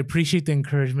so much. I appreciate the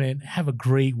encouragement. Have a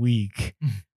great week."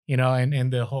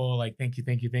 And the whole like thank you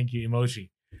emoji.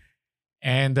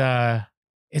 And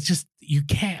it's just, you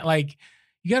can't, like,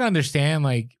 you got to understand,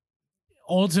 like,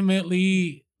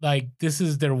 ultimately, like, this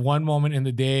is their one moment in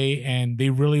the day and they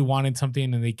really wanted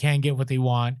something and they can't get what they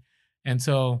want. And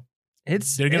so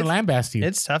they're going to lambaste you.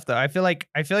 It's tough though. I feel like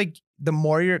the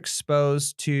more you're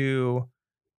exposed to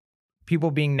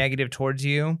people being negative towards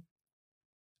you,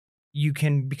 you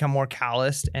can become more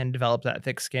calloused and develop that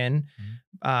thick skin.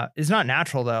 Mm-hmm. It's not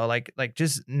natural though. Like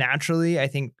just naturally, I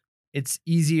think it's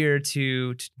easier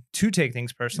to take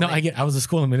things personally. No, I was a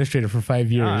school administrator for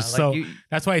 5 years. So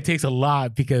that's why it takes a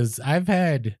lot, because I've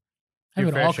had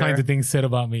all kinds of things said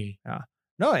about me. Yeah.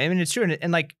 No, I mean, it's true.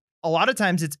 And like a lot of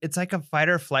times it's like a fight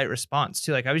or flight response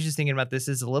too. Like I was just thinking about this,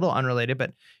 is a little unrelated,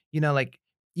 but like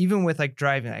even with like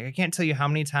driving, like I can't tell you how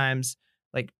many times,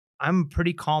 like I'm a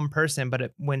pretty calm person,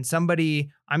 but when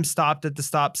I'm stopped at the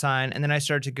stop sign and then I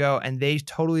start to go and they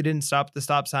totally didn't stop at the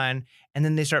stop sign and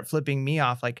then they start flipping me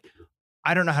off, like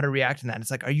I don't know how to react to that.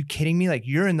 It's like, are you kidding me? Like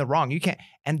you're in the wrong. You can't.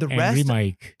 And the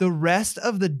rest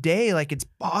of the day, like it's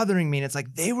bothering me. And it's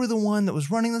like, they were the one that was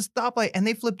running the stoplight and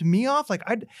they flipped me off. Like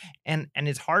and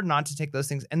it's hard not to take those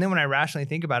things. And then when I rationally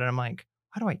think about it, I'm like,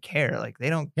 why do I care? Like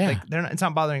they don't, like they're not, it's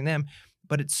not bothering them,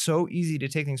 but it's so easy to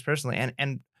take things personally.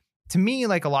 And to me,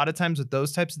 like a lot of times with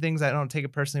those types of things, I don't take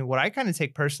it personally. What I kind of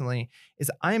take personally is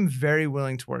I am very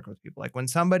willing to work with people. Like when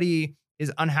somebody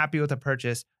is unhappy with a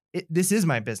purchase, this is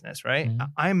my business, right?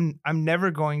 Mm-hmm. I'm never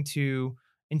going to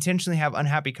intentionally have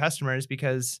unhappy customers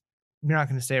because you're not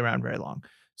going to stay around very long.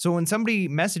 So when somebody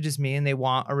messages me and they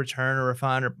want a return or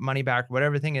refund or money back,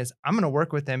 whatever the thing is, I'm going to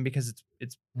work with them because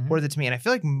it's mm-hmm. worth it to me. And I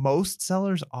feel like most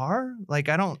sellers are. Like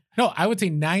I would say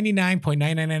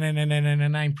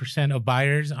 99.99999% of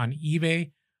buyers on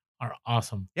eBay are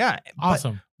awesome. Yeah.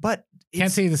 Awesome. But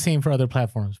can't say the same for other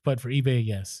platforms, but for eBay,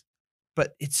 yes.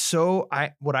 But it's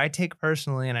what I take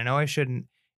personally, and I know I shouldn't,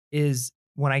 is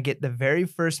when I get the very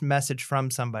first message from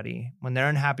somebody when they're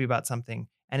unhappy about something,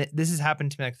 and this has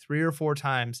happened to me like 3 or 4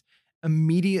 times,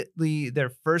 immediately their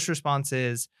first response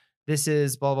is, this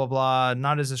is blah, blah, blah,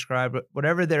 not as described, but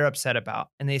whatever they're upset about.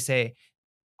 And they say,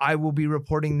 I will be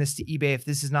reporting this to eBay if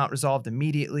this is not resolved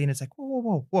immediately. And it's like,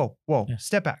 whoa, yeah.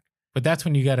 Step back. But that's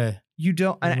when you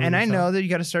don't, and I know that you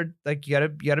gotta start, like you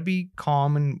gotta be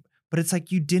calm but it's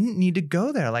like, you didn't need to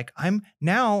go there. Like when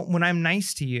I'm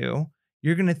nice to you,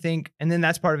 you're going to think, and then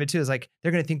that's part of it too, is like,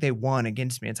 they're going to think they won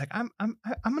against me. It's like, I'm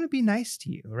going to be nice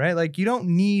to you, right? Like, you don't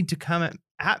need to come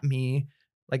at me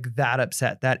like that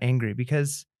upset, that angry,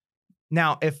 because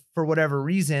now if for whatever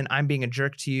reason I'm being a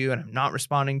jerk to you and I'm not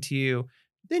responding to you,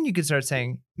 then you could start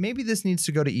saying, maybe this needs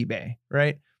to go to eBay,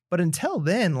 right? But until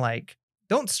then, like,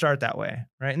 don't start that way,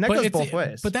 right? And that goes both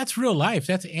ways. But that's real life.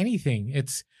 That's anything.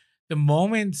 It's the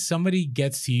moment somebody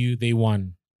gets to you, they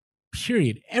won.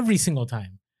 Period. Every single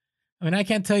time. I mean, I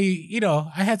can't tell you,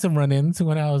 I had some run-ins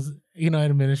when I was, an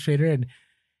administrator, and,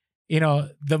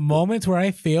 the moments where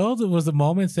I failed was the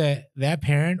moments that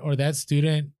parent or that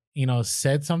student,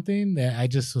 said something that I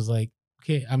just was like,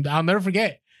 okay, I'll never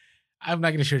forget. I'm not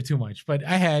going to share too much, but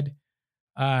I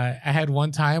had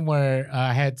one time where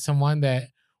I had someone that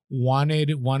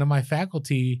wanted one of my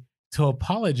faculty to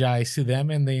apologize to them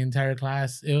and the entire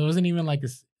class. It wasn't even like a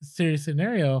serious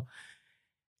scenario.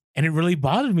 And it really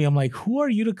bothered me. I'm like, who are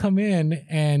you to come in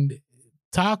and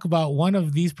talk about one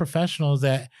of these professionals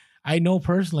that I know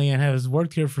personally and has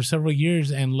worked here for several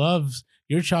years and loves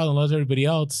your child and loves everybody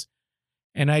else?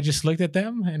 And I just looked at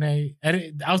them and I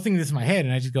was thinking this in my head,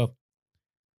 and I just go,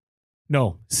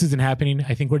 no, this isn't happening.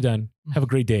 I think we're done. Have a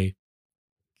great day.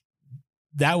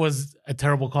 That was a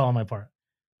terrible call on my part,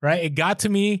 right? It got to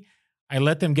me. I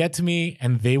let them get to me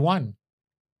and they won.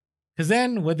 Because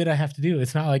then what did I have to do?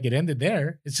 It's not like it ended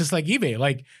there. It's just like eBay.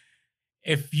 Like,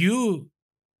 if you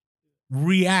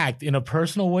react in a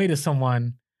personal way to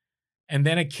someone and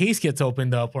then a case gets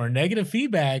opened up or negative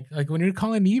feedback, like when you're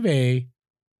calling eBay,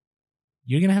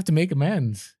 you're going to have to make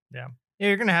amends. Yeah.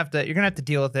 You're going to have to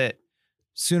deal with it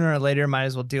sooner or later. Might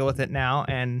as well deal with it now.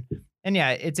 And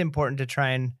yeah, it's important to try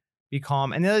and be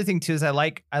calm. And the other thing too is I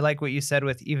like what you said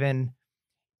with, even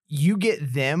you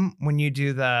get them when you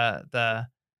do the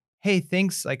hey,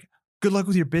 thanks, like, good luck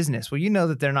with your business. Well, you know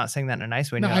that they're not saying that in a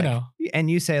nice way. No, I know. And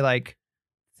you say like,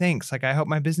 thanks, like, I hope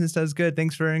my business does good.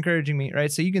 Thanks for encouraging me,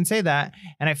 right? So you can say that.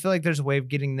 And I feel like there's a way of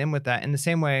getting them with that. In the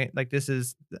same way, like, this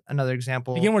is another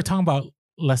example. Again, we're talking about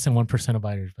less than 1% of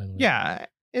buyers, by the way. Yeah.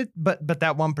 But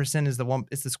that 1%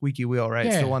 it's the squeaky wheel, right?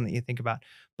 Yeah. It's the one that you think about.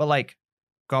 But like,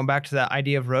 going back to that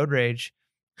idea of road rage,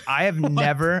 I've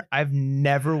never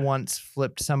once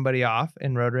flipped somebody off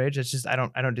in road rage. It's just, I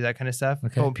don't do that kind of stuff.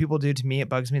 Okay. But when people do to me, it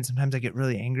bugs me. And sometimes I get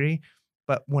really angry.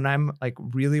 But when I'm like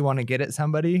really want to get at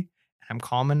somebody and I'm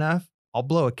calm enough, I'll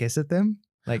blow a kiss at them.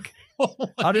 Like,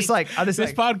 I'll just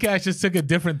this podcast just took a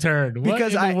different turn. What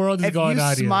because in the world is going on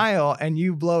here? If you smile and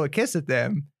you blow a kiss at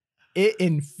them, it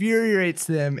infuriates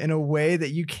them in a way that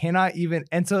you cannot even.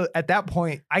 And so at that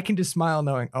point, I can just smile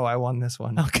knowing, oh, I won this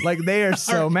one. Okay. Like, they are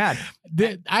so mad.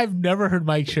 I've never heard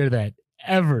Mike share that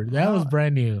ever. That was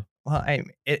brand new. Well,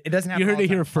 it doesn't happen. You heard it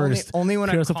here first. Only when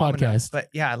I'm calm podcast. Enough. But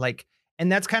yeah, like,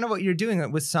 and that's kind of what you're doing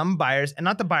with some buyers, and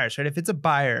not the buyers, right? If it's a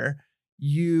buyer,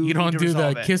 you don't do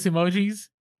the kiss emojis.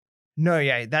 No,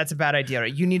 yeah, that's a bad idea,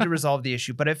 right? You need to resolve the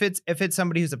issue. But if it's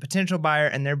somebody who's a potential buyer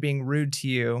and they're being rude to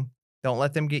you, don't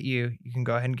let them get you. You can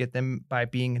go ahead and get them by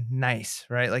being nice,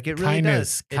 right? Like, it really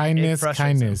does.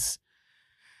 Kindness.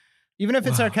 Even if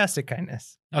it's sarcastic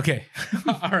kindness. Okay.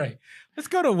 All right. Let's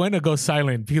go to when to go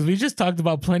silent, because we just talked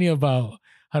about plenty about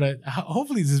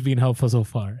hopefully this is being helpful so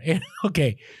far.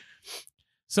 Okay.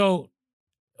 So,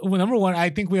 number one, I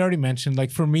think we already mentioned,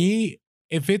 like, for me,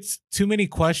 if it's too many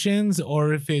questions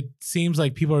or if it seems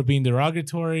like people are being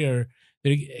derogatory or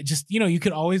just, you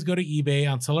could always go to eBay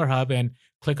on Seller Hub and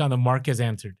click on the mark as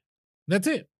answered. That's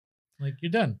it. Like, you're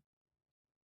done.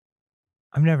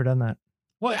 I've never done that.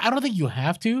 Well, I don't think you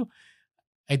have to.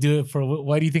 I do it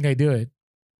why do you think I do it?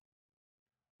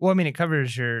 Well, I mean, it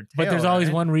covers your tail, but there's always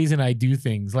one reason I do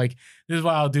things. Like, this is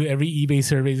why I'll do every eBay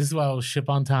survey. This is why I'll ship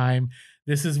on time.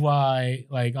 This is why,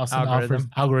 like, I'll send offers.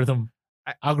 Algorithm.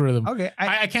 Okay.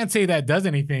 I can't say that does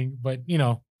anything, but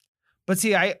But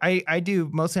see, I do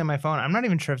mostly on my phone. I'm not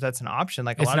even sure if that's an option.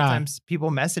 Like, a lot of times people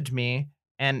message me,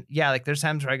 and yeah, like, there's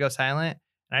times where I go silent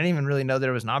and I didn't even really know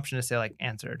there was an option to say like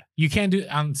answered. You can do it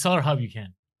on Seller Hub. You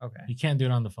can. Okay. You can't do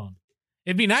it on the phone.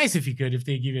 It'd be nice if you could, if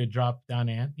they give you a drop down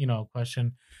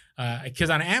question. Because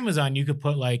on Amazon you could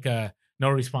put like no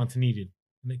response needed.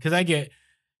 Because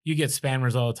you get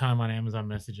spammers all the time on Amazon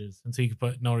messages, and so you can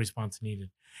put no response needed.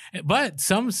 But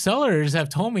some sellers have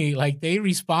told me, like, they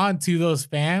respond to those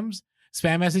spam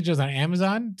messages on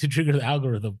Amazon to trigger the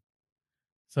algorithm.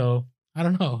 So I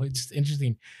don't know. It's just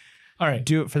interesting. All right.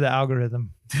 Do it for the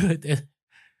algorithm. Do it.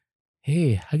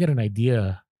 Hey, I got an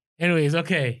idea. Anyways,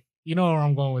 okay. You know where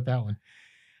I'm going with that one.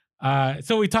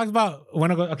 So we talked about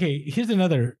when I go, okay, here's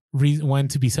another reason when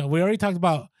to be. We already talked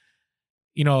about,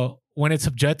 when it's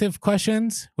subjective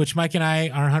questions, which Mike and I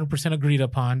are 100% agreed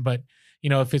upon, but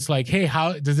if it's like, hey,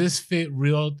 how does this fit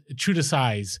true to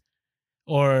size?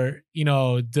 Or,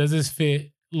 does this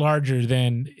fit larger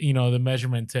than, the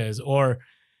measurement says? Or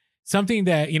something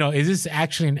that, is this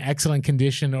actually in excellent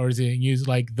condition or is it used?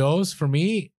 Like those, for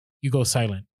me, you go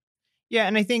silent. Yeah,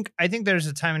 and I think there's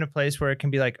a time and a place where it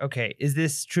can be like, okay, is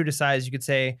this true to size? You could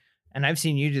say, and I've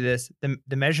seen you do this.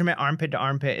 The measurement armpit to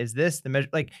armpit is this.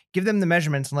 Give them the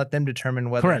measurements and let them determine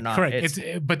whether or not.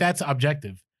 Correct. But that's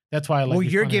objective. That's why I like. Well,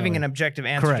 you're giving an objective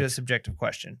answer Correct. to a subjective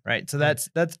question, right? So that's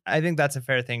I think that's a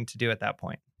fair thing to do at that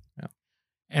point. Yeah.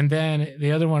 And then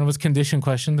the other one was condition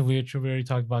question. We already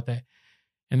talked about that.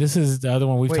 And this is the other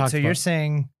one we've talked about. So you're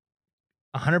saying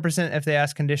 100% if they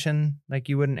ask condition, like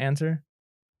you wouldn't answer?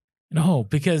 No,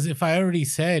 because if I already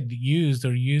said used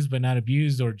but not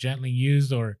abused or gently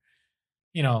used or,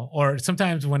 or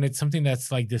sometimes when it's something that's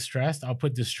like distressed, I'll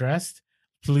put distressed.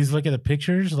 Please look at the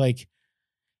pictures. Like,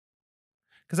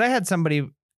 because I had somebody.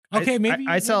 Okay, maybe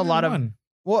I sell a lot of. One.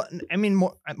 Well, I mean,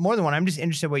 more than one. I'm just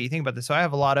interested in what you think about this. So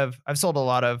I've sold a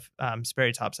lot of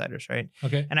Sperry topsiders, right?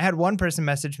 Okay. And I had one person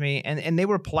message me, and they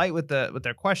were polite with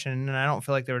their question, and I don't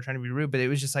feel like they were trying to be rude, but it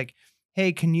was just like,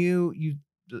 hey, can you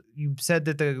said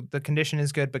that the condition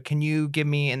is good, but can you give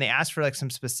me, and they asked for like some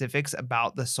specifics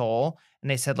about the sole, and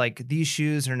they said like these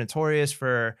shoes are notorious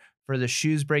for the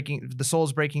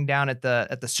soles breaking down at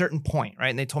the certain point, right?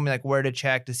 And they told me like where to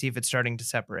check to see if it's starting to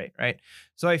separate, right?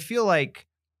 So I feel like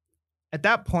at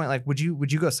that point, like would you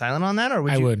go silent on that, or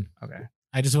would you? I would. Okay.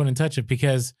 I just wouldn't touch it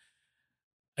because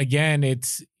again,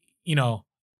 it's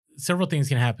several things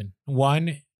can happen.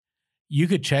 One, you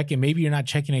could check and maybe you're not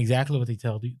checking exactly what they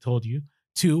told you.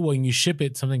 Two, when you ship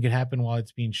it, something could happen while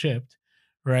it's being shipped,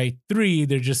 right? Three,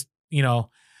 they're just,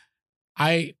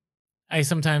 I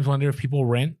sometimes wonder if people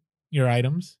rent your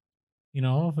items,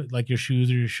 like your shoes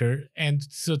or your shirt. And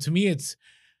so to me,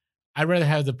 I'd rather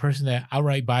have the person that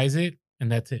outright buys it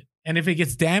and that's it. And if it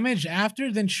gets damaged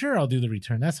after, then sure, I'll do the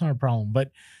return. That's not a problem.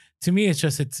 But to me, it's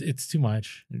just, it's too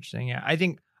much. Interesting. Yeah. I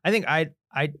think I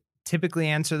typically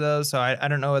answer those. So I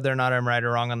don't know whether or not I'm right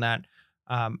or wrong on that.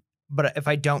 But if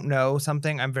I don't know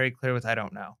something, I'm very clear with I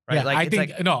don't know. Right. Yeah, I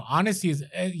think no, honesty is,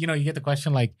 you get the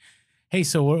question like, hey,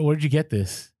 so where'd you get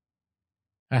this?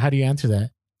 How do you answer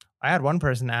that? I had one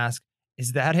person ask,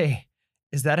 is that a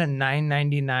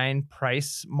 $9.99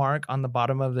 price mark on the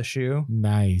bottom of the shoe?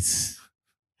 Nice.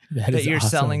 That you're awesome.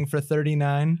 selling for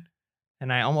 $39?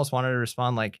 And I almost wanted to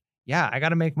respond like, yeah, I got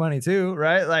to make money too.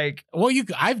 Right. Like, well,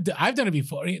 I've done it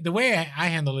before. The way I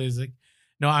handle it is like,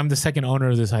 no, I'm the second owner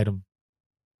of this item.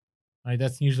 Right,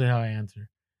 that's usually how I answer.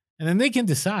 And then they can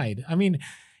decide. I mean,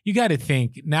 you got to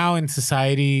think now in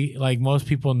society, like most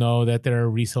people know that there are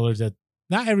resellers that,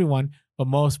 not everyone, but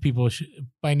most people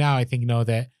by now, I think, know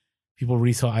that people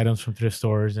resell items from thrift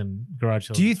stores and garage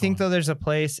sales. Do you think though there's a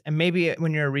place, and maybe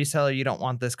when you're a reseller, you don't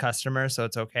want this customer, so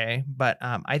it's okay. But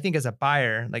I think as a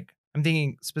buyer, like I'm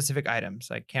thinking specific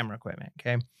items like camera equipment.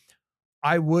 Okay.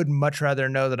 I would much rather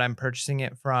know that I'm purchasing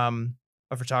it from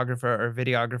a photographer or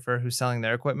videographer who's selling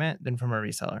their equipment than from a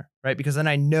reseller, right? Because then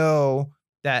I know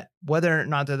that whether or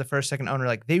not they're the first, second owner,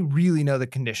 like they really know the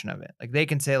condition of it. Like they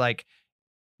can say like,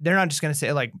 they're not just going to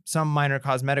say like some minor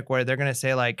cosmetic wear. They're going to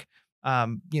say like,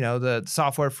 the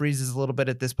software freezes a little bit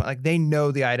at this point. Like they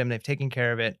know the item, they've taken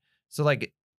care of it. So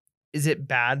like, is it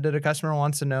bad that a customer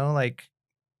wants to know, like,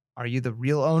 are you the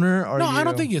real owner? Or no, I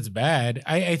don't think it's bad.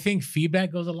 I think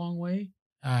feedback goes a long way.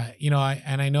 I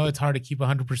know it's hard to keep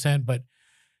 100%, but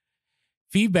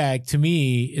feedback to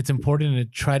me, it's important to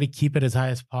try to keep it as high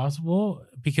as possible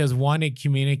because one, it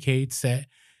communicates that,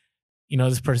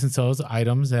 this person sells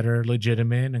items that are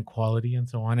legitimate and quality and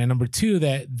so on. And number two,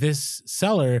 that this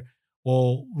seller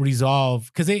will resolve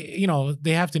because they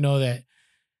have to know that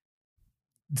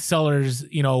sellers,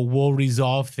 will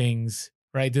resolve things,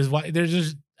 right?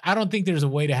 I don't think there's a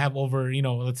way to have over,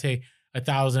 let's say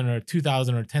 1,000 or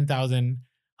 2,000 or 10,000,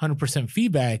 100%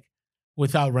 feedback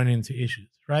without running into issues.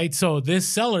 Right. So this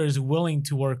seller is willing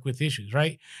to work with issues,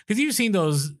 right? Because you've seen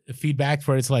those feedback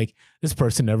where it's like, this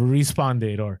person never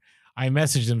responded or I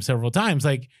messaged them several times.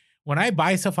 Like when I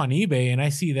buy stuff on eBay and I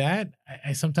see that,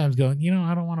 I sometimes go, I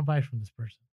don't want to buy from this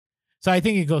person. So I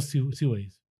think it goes two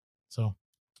ways. So,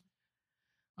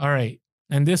 all right.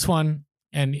 And this one,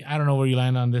 and I don't know where you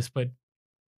land on this, but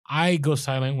I go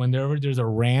silent whenever there's a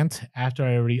rant after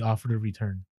I already offered a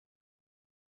return.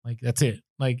 Like that's it.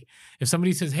 Like if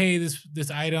somebody says, hey,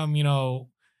 this item,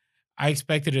 I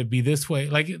expected it to be this way.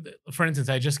 Like for instance,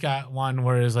 I just got one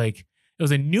where it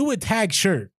was a new tag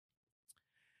shirt.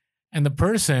 And the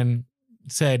person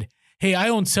said, hey, I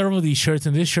own several of these shirts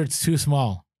and this shirt's too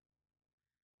small.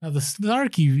 Now the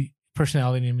snarky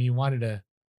personality in me wanted to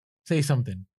say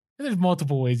something. And there's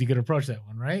multiple ways you could approach that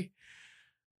one, right?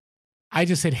 I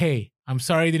just said, hey, I'm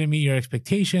sorry I didn't meet your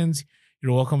expectations.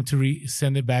 You're welcome to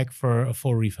send it back for a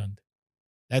full refund.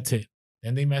 That's it.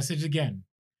 Then they message again.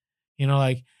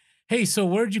 Like, hey, so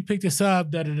where'd you pick this up?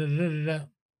 Da, da, da, da, da, da.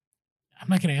 I'm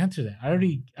not going to answer that. I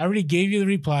already gave you the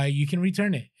reply. You can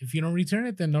return it. If you don't return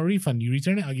it, then no refund. You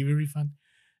return it, I'll give you a refund.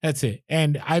 That's it.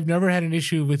 And I've never had an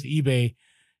issue with eBay.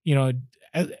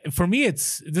 For me,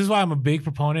 this is why I'm a big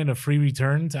proponent of free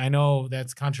returns. I know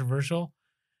that's controversial,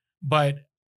 but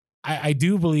I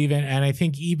do believe in, and I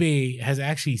think eBay has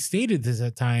actually stated this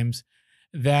at times,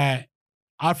 that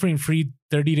offering free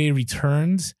 30-day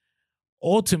returns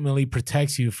ultimately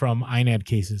protects you from INAD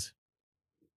cases.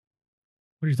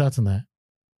 What are your thoughts on that?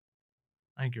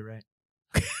 I think you're right.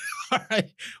 All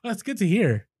right. Well, that's good to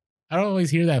hear. I don't always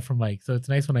hear that from Mike, so it's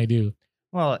nice when I do.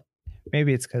 Well,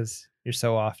 maybe it's because you're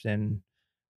so often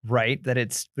right that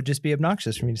it would just be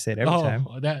obnoxious for me to say it every time.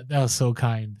 That was so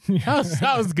kind.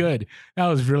 That was good. That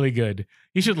was really good.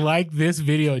 You should like this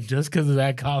video just because of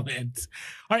that comment.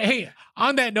 All right. Hey,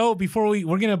 on that note, before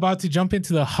we're about to jump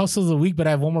into the hustles of the week, but I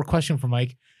have one more question for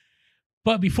Mike.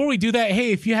 But before we do that,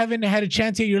 hey, if you haven't had a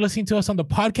chance yet, you're listening to us on the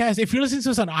podcast. If you're listening to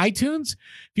us on iTunes,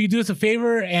 if you do us a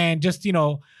favor and just,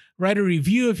 write a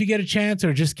review if you get a chance,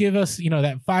 or just give us,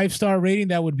 that 5-star rating,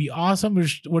 that would be awesome.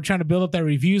 We're trying to build up that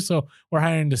review, so we're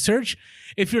hiring the search.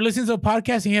 If you're listening to a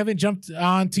podcast and you haven't jumped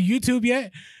on to YouTube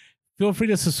yet, feel free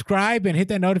to subscribe and hit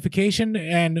that notification.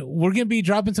 And we're going to be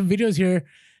dropping some videos here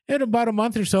in about a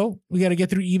month or so. We got to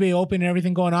get through eBay Open and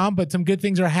everything going on, but some good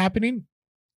things are happening.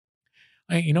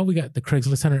 We got the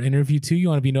Craigslist Hunter interview too. You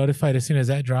want to be notified as soon as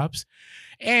that drops.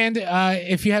 And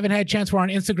if you haven't had a chance, we're on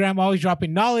Instagram, always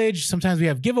dropping knowledge. Sometimes we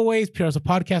have giveaways. Pure Hustle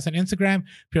Podcast on Instagram,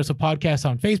 Pure Hustle Podcast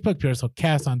on Facebook, Pure Hustle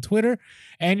Cast on Twitter.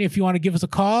 And if you want to give us a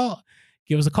call,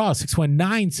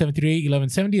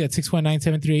 619-738-1170. That's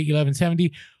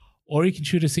 619-738-1170. Or you can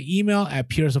shoot us an email at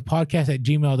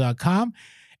purehustlepodcast@gmail.com.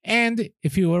 And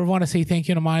if you ever want to say thank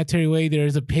you in a monetary way, there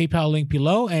is a PayPal link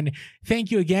below. And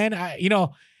thank you again.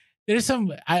 There's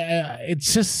some,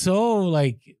 it's just so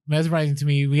mesmerizing to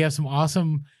me. We have some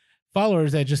awesome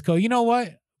followers that just go, you know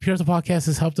what? Pure Hustle Podcast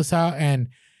has helped us out. And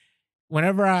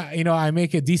whenever I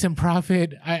make a decent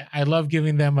profit, I love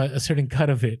giving them a certain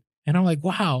cut of it. And I'm like,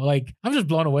 wow, I'm just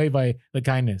blown away by the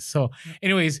kindness. So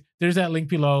anyways, there's that link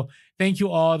below. Thank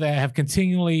you all that have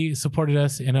continually supported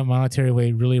us in a monetary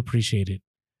way. Really appreciate it.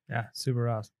 Yeah, super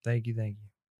awesome. Thank you.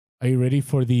 Are you ready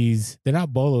for these? They're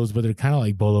not bolos, but they're kind of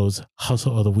like bolos.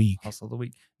 Hustle of the week.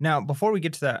 Now, before we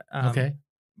get to that, okay.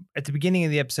 At the beginning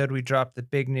of the episode, we dropped the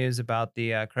big news about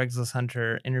the Craigslist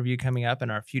Hunter interview coming up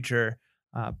and our future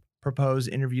proposed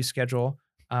interview schedule.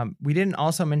 We didn't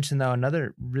also mention, though,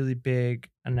 another really big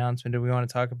announcement. Do we want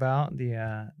to talk about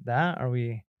that? Are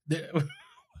we?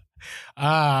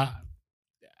 I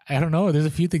don't know. There's a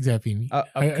few things happening. Are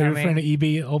you referring to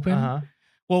eBay Open? Uh-huh.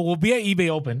 Well, we'll be at eBay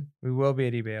Open. We will be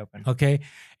at eBay Open. Okay.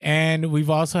 And we've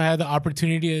also had the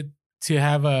opportunity to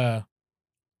have a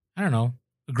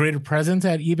greater presence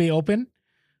at eBay Open,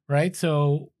 right?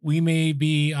 So we may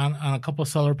be on a couple of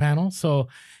seller panels. So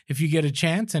if you get a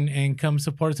chance and come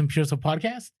support some Pure Hustle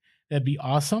Podcast, that'd be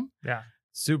awesome. Yeah,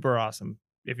 super awesome.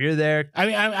 If you're there. I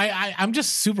mean, I'm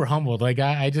just super humbled.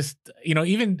 I just,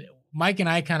 even Mike and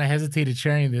I kind of hesitated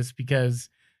sharing this because,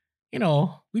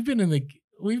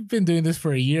 we've been doing this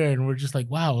for a year and we're just like,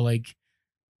 wow,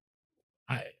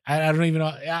 I don't even know.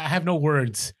 I have no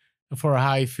words for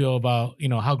how I feel about,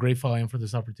 how grateful I am for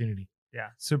this opportunity. Yeah,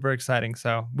 super exciting.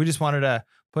 So we just wanted to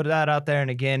put that out there and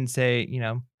again say,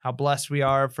 how blessed we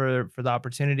are for the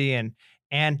opportunity and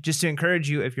just to encourage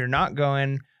you, if you're not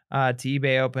going to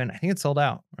eBay Open, I think it's sold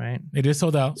out, right? It is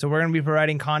sold out. So we're going to be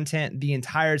providing content the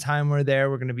entire time we're there.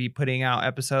 We're going to be putting out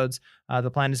episodes. The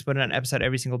plan is to put out an episode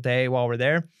every single day while we're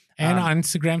there. And on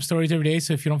Instagram stories every day.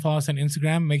 So if you don't follow us on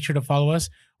Instagram, make sure to follow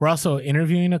us. We're also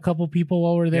interviewing a couple people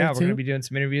while we're there. Yeah, we're going to be doing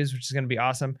some interviews, which is going to be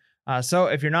awesome. So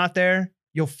if you're not there,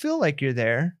 you'll feel like you're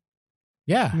there.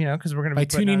 Yeah. Because we're going to be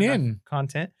tuning in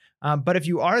content. But if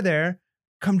you are there,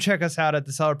 come check us out at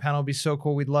the seller panel. It'll be so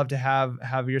cool. We'd love to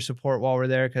have your support while we're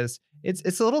there because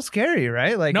it's a little scary,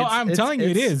 right? I'm telling you,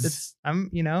 it is.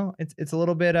 It's a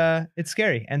little bit it's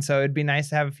scary, and so it'd be nice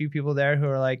to have a few people there who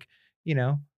are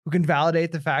who can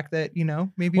validate the fact that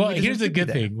maybe. Well, here's the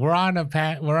good thing: we're on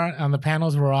the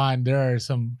panels we're on. There are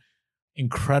some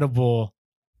incredible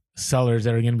sellers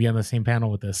that are going to be on the same panel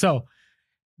with us. So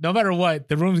no matter what,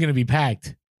 the room's going to be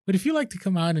packed. But if you like to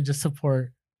come out and just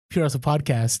support Pure Hustle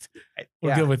Podcast, we're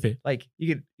Yeah. good with it. Like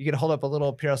you could hold up a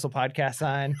little Pure Hustle podcast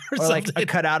sign Or or like a something.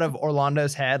 cutout of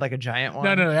Orlando's head, like a giant one.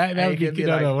 No, that And would you be, could be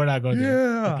no, like, we're not going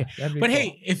there. Yeah. Okay. That'd be But cool.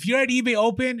 hey, if you're at eBay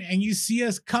Open and you see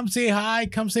us, come say hi,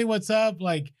 come say what's up.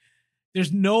 Like,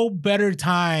 there's no better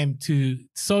time to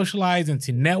socialize and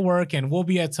to network. And we'll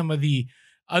be at some of the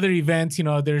other events. You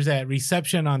know, there's that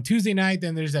reception on Tuesday night,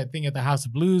 then there's that thing at the House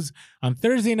of Blues on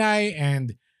Thursday night,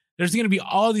 and there's going to be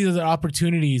all these other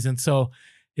opportunities. And so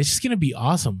it's just going to be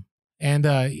awesome. And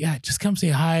yeah, just come say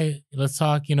hi. Let's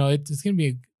talk. You know, it's going to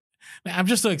be, I'm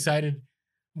just so excited.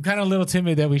 I'm kind of a little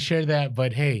timid that we shared that,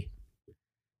 but hey,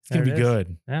 it's going to There be it is.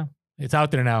 good. Yeah. It's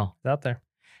out there now. It's out there.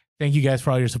 Thank you guys for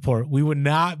all your support. We would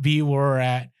not be where we're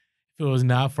at if it was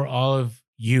not for all of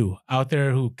you out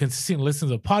there who consistently listen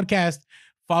to the podcast,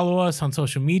 follow us on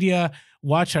social media,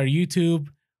 watch our YouTube.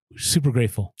 We're super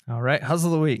grateful. All right. Hustle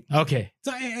of the week. Okay.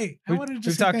 So hey, I wanted to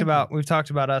just say thank you. We've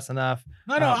talked about us enough.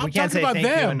 No, I'm we can't talking say about thank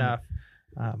you them. enough.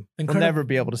 We'll Incredible. never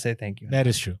be able to say thank you. That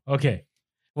is true. Okay.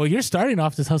 Well, you're starting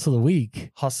off this hustle of the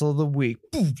week. Hustle of the week.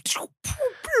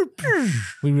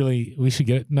 We should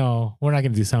get, no, we're not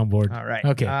going to do soundboard. All right.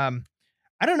 Okay.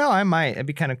 I don't know. I might. It'd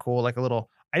be kind of cool. Like a little.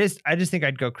 I just think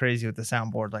I'd go crazy with the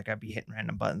soundboard. Like I'd be hitting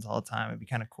random buttons all the time. It'd be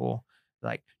kind of cool.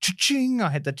 Like cha-ching. I'll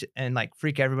hit the and like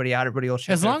freak everybody out. Everybody will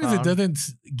check As their long as it phone. doesn't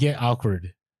get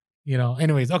awkward, you know.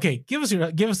 Anyways, okay. Give us the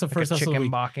Like first a hustle of the chicken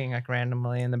week. balking like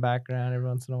randomly in the background every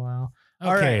once in a while. Okay.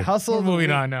 All right, hustle We're of the moving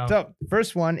week. on now. So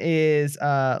first one is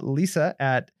Lisa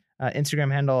at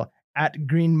Instagram handle at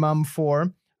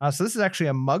greenmum4. So this is actually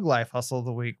a Mug Life hustle of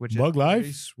the week, which Mug is Life?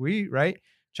 pretty sweet, right?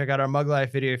 Check out our Mug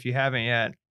Life video if you haven't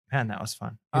yet. Man, that was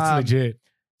fun. It's legit.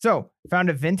 So found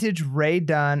a vintage Ray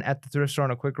Dunn at the thrift store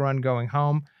on a quick run going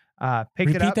home. Picked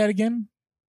Repeat it up. that again.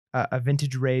 A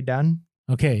vintage Ray Dunn.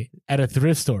 Okay. At a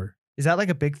thrift store. Is that like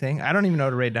a big thing? I don't even know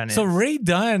what a Ray Dunn is. So Ray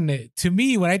Dunn, to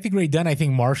me, when I think Ray Dunn, I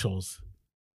think Marshalls,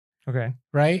 Okay.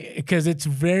 right? Because it's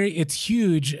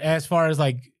huge as far as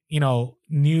like, you know,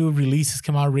 new releases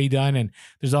come out, Ray Dunn. And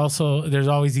there's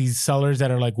always these sellers that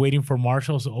are like waiting for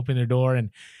Marshalls to open their door. And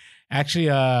actually,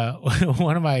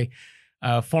 one of my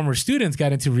former students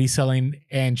got into reselling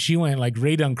and she went like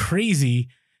Ray Dunn crazy.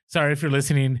 Sorry if you're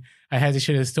listening. I had to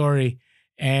share this story.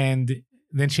 And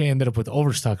then she ended up with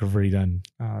overstock of Ray Dunn.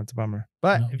 Oh, that's a bummer.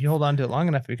 But No. if you hold on to it long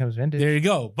enough, it becomes vintage. There you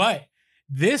go. But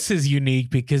this is unique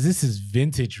because this is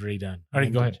vintage Ray Dunn. All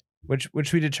right, go ahead.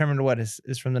 Which we determined what is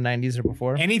from the 90s or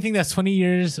before. Anything that's 20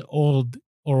 years old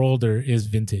or older is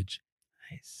vintage.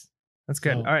 Nice. That's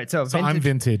good. So- All right. So, So vintage. I'm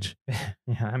vintage.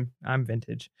 Yeah, I'm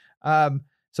vintage.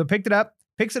 So picks it up,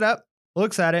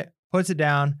 looks at it, puts it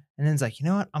down, and then it's like, you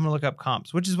know what? I'm gonna look up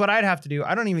comps, which is what I'd have to do.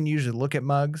 I don't even usually look at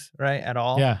mugs, right? At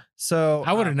all. Yeah. So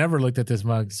I would have never looked at this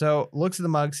mug. So looks at the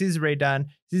mug, sees the Ray Dunn,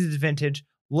 sees it's vintage,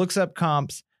 looks up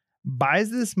comps, buys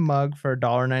this mug for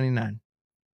 $1.99.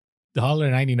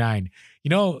 $1.99. You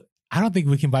know, I don't think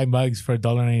we can buy mugs for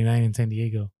 $1.99 in San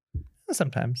Diego.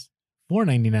 Sometimes.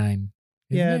 $4.99.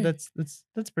 Yeah, Isn't it?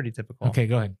 that's pretty typical. Okay,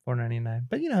 go ahead. $4.99.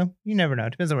 But you never know.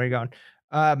 Depends on where you're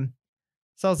going.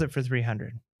 Sells it for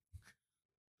 $300.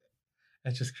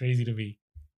 That's just crazy to me.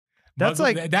 That's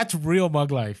That's real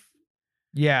mug life.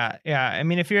 Yeah. I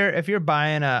mean, if you're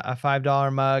buying a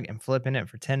 $5 mug and flipping it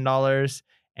for $10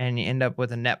 and you end up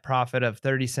with a net profit of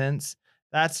 30 cents,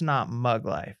 that's not mug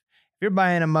life. If you're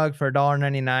buying a mug for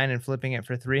 $1.99 and flipping it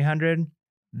for $300,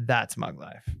 that's mug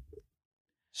life.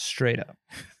 Straight up.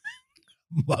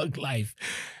 Mug life.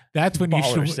 That's when you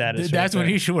Baller should. status That's right when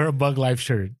there. you should wear a Bug Life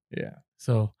shirt. Yeah.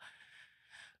 So,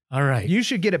 all right. You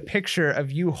should get a picture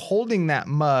of you holding that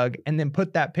mug and then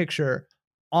put that picture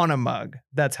on a mug.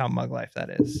 That's how mug life that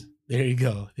is. There you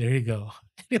go.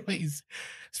 Anyways,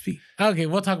 okay,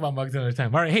 we'll talk about mugs another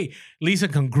time. All right. Hey, Lisa,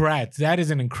 congrats. That is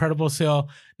an incredible sale.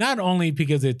 Not only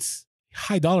because it's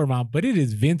high dollar amount, but it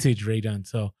is vintage Ray Dunn.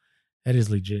 So that is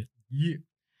legit. Yeah.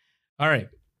 All right.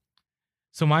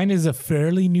 So mine is a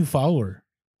fairly new follower.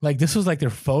 Like this was like their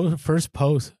first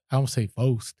post. I won't say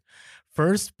post.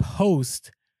 First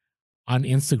post on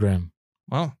Instagram.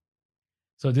 Wow.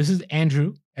 So this is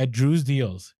Andrew at Drew's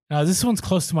Deals. Now this one's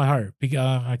close to my heart because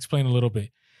I'll explain a little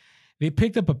bit. They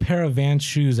picked up a pair of Vans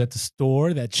shoes at the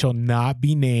store that shall not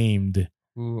be named.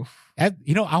 Oof. I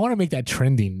want to make that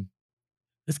trending.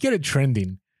 Let's get it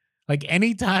trending. Like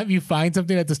anytime you find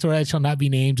something at the store that shall not be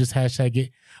named, just hashtag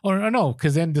it. Or no,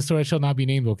 because then the store that shall not be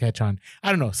named will catch on. I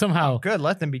don't know. Somehow Good.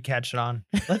 Let them be catched on.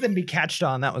 Let them be catched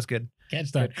on. That was good.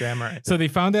 catch on. Good grammar. Right So they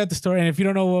found it at the store. And if you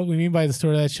don't know what we mean by the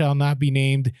store that shall not be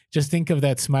named, just think of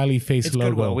that smiley face it's logo.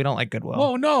 Goodwill. We don't like Goodwill.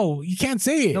 Oh, no, you can't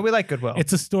say it. No, we like Goodwill.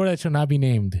 It's a store that shall not be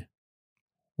named.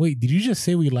 Wait, did you just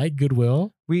say we like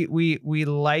Goodwill? We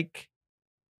like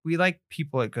we like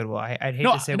people at Goodwill. I'd hate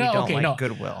No, to say no, we don't okay, like no.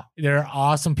 Goodwill. There are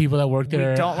awesome people that work We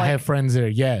there. don't I have like- friends there.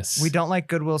 Yes. We don't like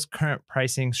Goodwill's current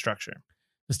pricing structure.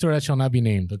 The store that shall not be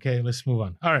named. Okay, let's move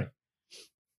on. All right.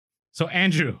 So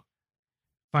Andrew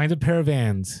finds a pair of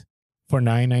Vans for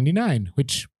 $9.99,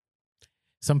 which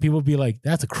some people be like,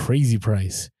 that's a crazy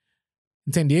price.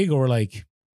 In San Diego, we're like,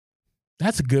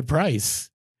 that's a good price.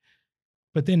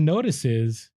 But then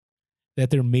notices that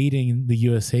they're made in the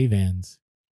USA Vans.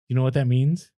 You know what that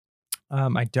means?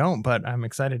 I don't, but I'm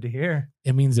excited to hear.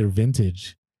 It means they're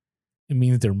vintage. It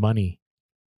means they're money.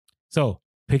 So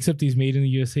picks up these made in the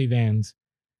USA Vans,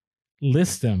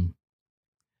 lists them,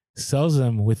 sells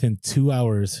them within 2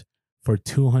 hours for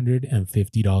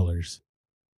 $250.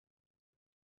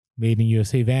 Made in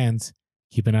USA Vans,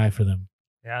 keep an eye for them.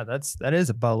 Yeah, that is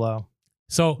a bolo.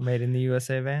 So Made in the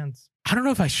USA Vans. I don't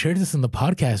know if I shared this in the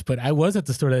podcast, but I was at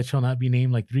the store that shall not be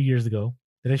named like 3 years ago.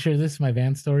 Did I share this, my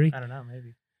van story? I don't know,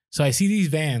 maybe. So I see these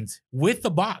Vans with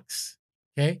the box.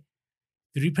 Okay.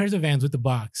 3 pairs of Vans with the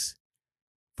box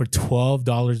for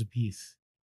 $12 a piece.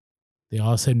 They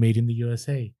all said made in the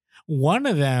USA. One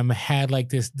of them had like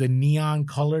the neon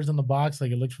colors on the box,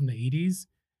 like it looked from the 80s.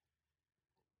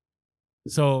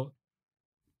 So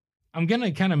I'm going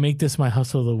to kind of make this my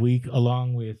hustle of the week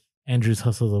along with Andrew's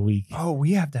hustle of the week. Oh,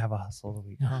 we have to have a hustle of the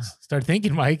week. Huh? Start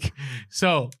thinking, Mike.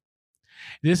 So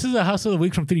this is a hustle of the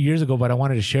week from 3 years ago, but I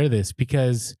wanted to share this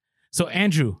because, so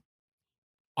Andrew,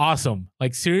 awesome.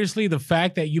 Like seriously, the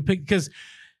fact that you picked, because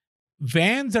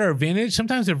Vans that are vintage,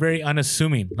 sometimes they're very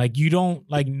unassuming. Like you don't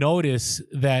like notice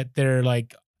that they're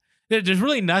like, there's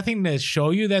really nothing to show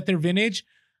you that they're vintage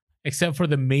except for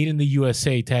the made in the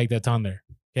USA tag that's on there.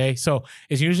 Okay. So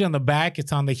it's usually on the back.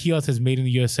 It's on the heel. It says made in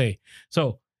the USA.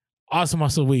 So awesome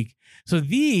hustle week. So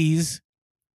this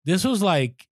was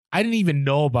like, I didn't even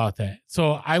know about that.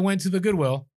 So I went to the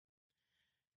Goodwill.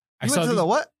 You went to the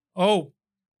what? Oh,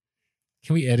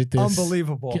 can we edit this?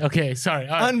 Unbelievable. Okay, sorry.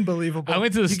 All right. Unbelievable. I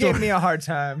went to the you store. gave me a hard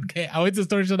time. Okay, I went to the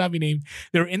store, shall not be named.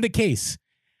 They were in the case.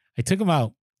 I took them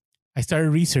out. I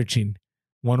started researching.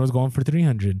 One was going for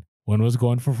 300. One was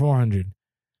going for 400.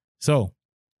 So,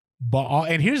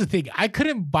 and here's the thing. I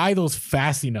couldn't buy those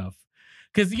fast enough.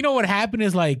 Because you know what happened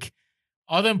is like,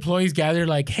 all the employees gathered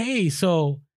like, hey,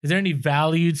 so is there any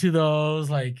value to those?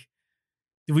 Like,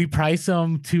 did we price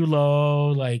them too low?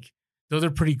 Like, those are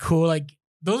pretty cool. Like,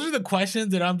 those are the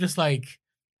questions that I'm just like,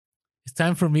 it's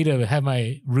time for me to have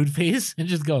my rude face and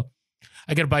just go,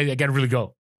 I gotta really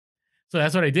go. So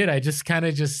that's what I did. I just kind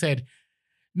of just said,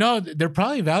 no, they're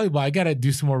probably valuable. I gotta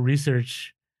do some more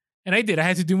research. And I did. I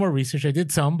had to do more research. I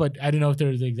did some, but I didn't know if they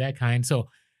were the exact kind. So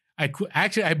I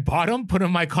bought them, put them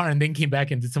in my car, and then came back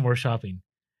and did some more shopping.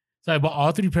 So I bought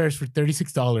all 3 pairs for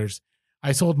 $36.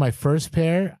 I sold my first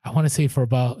pair, I want to say for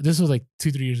about, this was like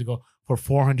 2-3 years ago, for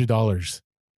 $400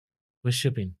 with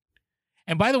shipping.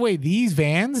 And by the way, these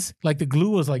Vans, like the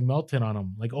glue was like melted on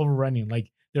them, like overrunning.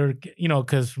 Like they're,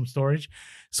 because from storage.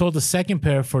 Sold the second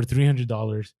pair for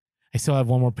 $300. I still have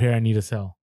one more pair I need to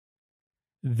sell.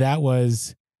 That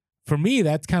was, for me,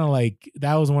 that's kind of like,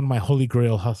 that was one of my holy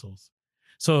grail hustles.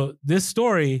 So this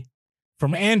story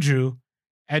from Andrew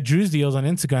at Drew's Deals on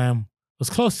Instagram was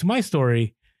close to my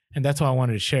story. And that's why I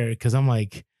wanted to share it. Cause I'm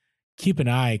like, keep an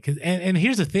eye. And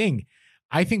here's the thing.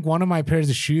 I think one of my pairs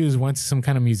of shoes went to some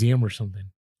kind of museum or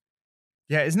something.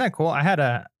 Yeah, isn't that cool? I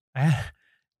had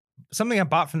something I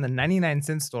bought from the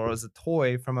 99-cent store. It was a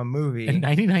toy from a movie. A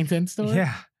 99-cent store?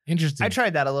 Yeah. Interesting. I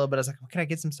tried that a little bit. I was like, well, can I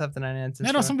get some stuff at the 99-cent store?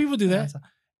 I know some people do that.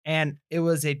 And it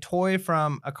was a toy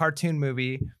from a cartoon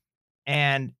movie,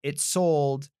 and it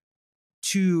sold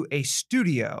to a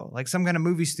studio, like some kind of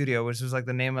movie studio, which was like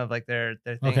the name of like their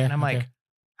thing. Okay, and I'm okay. like,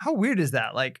 how weird is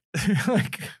that? Like,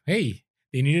 Hey,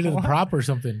 they needed a What? prop or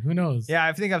something. Who knows? yeah,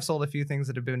 I think I've sold a few things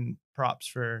that have been props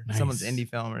for someone's Nice. indie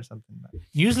film or something. But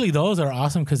Usually those are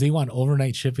awesome because they want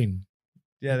overnight shipping.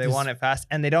 yeah, they Just- want it fast,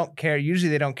 and they don't care.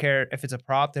 Usually, they don't care if it's a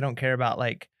prop. They don't care about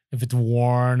like, If it's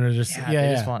worn or just,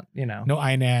 they just want, no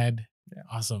INAD. Yeah.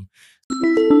 Awesome.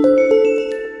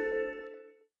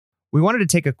 We wanted to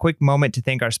take a quick moment to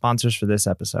thank our sponsors for this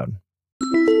episode.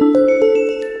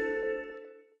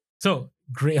 So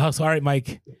great hustle. All right,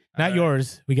 Mike. Not All right.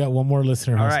 yours. We got one more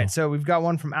listener All hustle. right, so we've got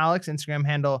one from Alex, Instagram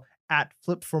handle at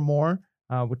flipformore,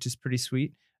 which is pretty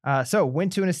sweet. So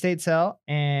went to an estate sale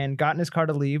and got in his car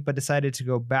to leave, but decided to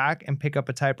go back and pick up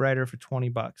a typewriter for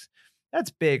 $20.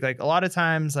 That's big. Like a lot of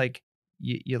times, like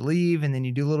you leave and then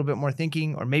you do a little bit more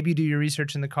thinking, or maybe you do your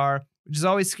research in the car, which is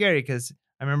always scary because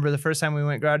I remember the first time we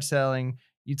went garage selling,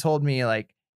 you told me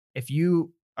like, if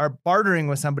you are bartering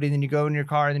with somebody, then you go in your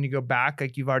car and then you go back,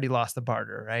 like you've already lost the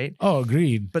barter, right? Oh,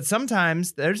 agreed. But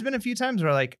sometimes there's been a few times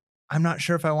where like, I'm not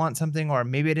sure if I want something, or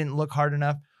maybe I didn't look hard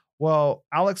enough. Well,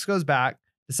 Alex goes back,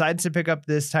 decides to pick up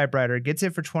this typewriter, gets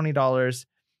it for $20,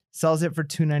 sells it for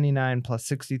 $299 plus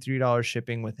 $63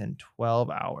 shipping within 12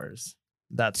 hours.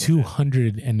 That's legit.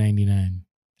 $299.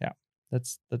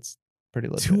 That's pretty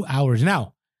legit. 2 hours.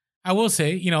 Now, I will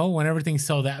say, when everything's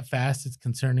sold that fast, it's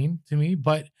concerning to me.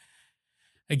 But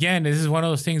again, this is one of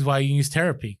those things why you use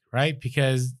Terapeak, right?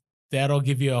 Because that'll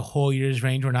give you a whole year's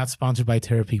range. We're not sponsored by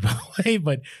Terapeak, by the way,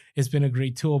 but it's been a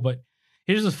great tool. But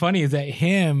here's what's funny is that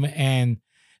him and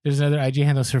there's another IG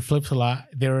handle, Sir Flips a lot.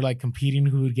 They were like competing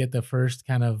who would get the first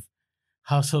kind of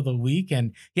hustle of the week.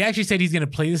 And he actually said he's going to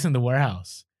play this in the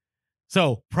warehouse.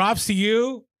 So props to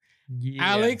you,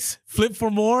 Alex. Flip for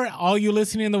more. All you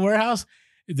listening in the warehouse.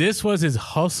 This was his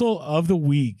hustle of the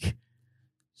week.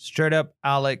 Straight up,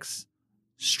 Alex.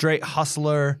 Straight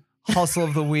hustler. Hustle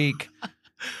of the week.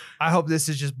 I hope this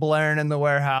is just blaring in the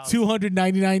warehouse.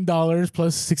 $299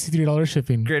 plus $63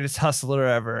 shipping. Greatest hustler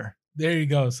ever. There you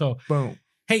go. So, boom.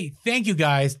 Hey, thank you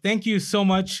guys. Thank you so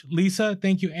much, Lisa.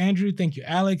 Thank you, Andrew. Thank you,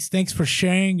 Alex. Thanks for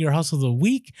sharing your hustle of the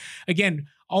week. Again,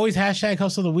 always hashtag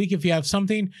hustle of the week if you have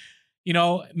something.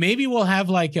 Maybe we'll have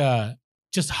like a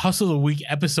just hustle of the week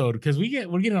episode because we're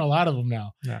getting a lot of them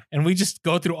now. Yeah. And we just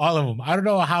go through all of them. I don't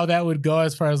know how that would go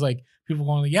as far as like people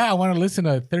going, I want to listen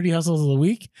to 30 hustles of the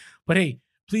week. But hey,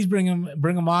 please bring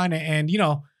them on. And,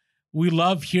 we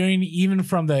love hearing even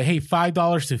from the, hey,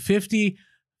 $5 to $50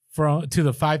 to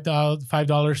the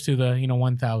 $5 to the,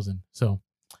 1,000. So,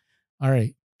 all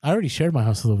right. I already shared my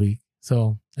hustle of the week.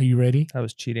 So are you ready? That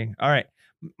was cheating. All right.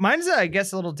 Mine's, I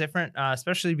guess, a little different,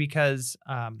 especially because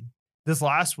this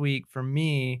last week for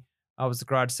me was the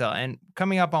garage sale. And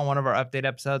coming up on one of our update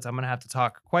episodes, I'm going to have to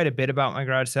talk quite a bit about my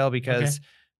garage sale because,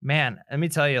 man, let me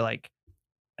tell you, like,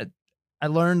 I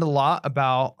learned a lot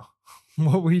about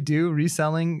what we do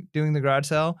reselling, doing the garage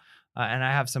sale. And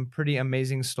I have some pretty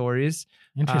amazing stories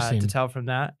to tell from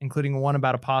that, including one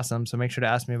about a possum. So make sure to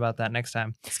ask me about that next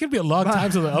time. It's going to be a long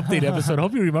time to the update episode. I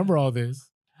hope you remember all this.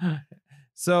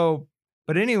 So,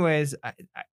 but anyways,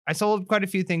 I sold quite a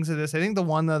few things of this. I think the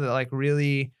one though that like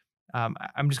really, I'm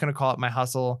just going to call it my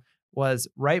hustle, was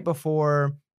right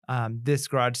before this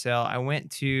garage sale. I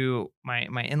went to my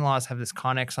in-laws have this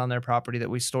Connex on their property that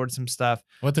we stored some stuff.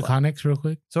 What's a Connex real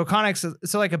quick? So a Connex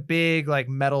is like a big like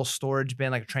metal storage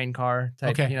bin, like a train car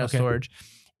type, storage.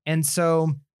 And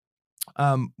so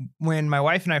when my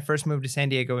wife and I first moved to San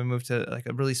Diego, we moved to like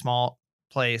a really small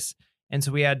place. And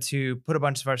so we had to put a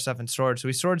bunch of our stuff in storage. So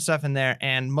we stored stuff in there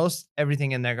and most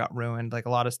everything in there got ruined. Like a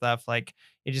lot of stuff, like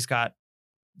it just got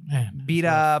beat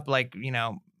up, like,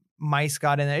 mice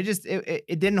got in there.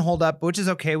 It didn't hold up, which is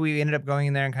okay. We ended up going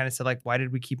in there and kind of said like, why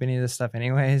did we keep any of this stuff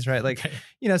anyways? Right. Like,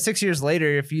 6 years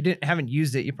later, if you haven't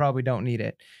used it, you probably don't need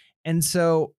it. And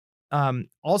so,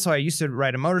 also I used to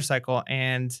ride a motorcycle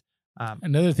and,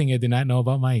 another thing I did not know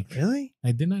about Mike. Really?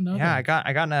 I did not know. Yeah. That.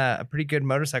 I got in a pretty good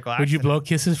motorcycle accident. Would you blow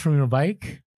kisses from your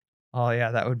bike? Oh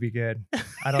yeah. That would be good.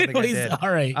 I don't think I did.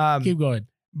 All right. Keep going.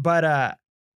 But,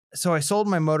 so I sold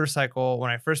my motorcycle when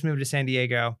I first moved to San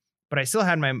Diego, but I still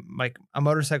had my a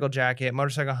motorcycle jacket,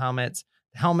 motorcycle helmets.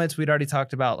 The helmets we'd already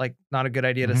talked about, like not a good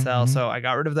idea to sell. So I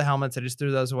got rid of the helmets. I just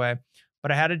threw those away.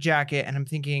 But I had a jacket and I'm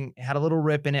thinking it had a little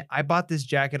rip in it. I bought this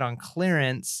jacket on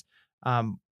clearance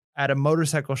at a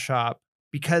motorcycle shop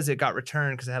because it got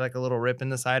returned because it had like a little rip in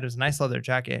the side. It was a nice leather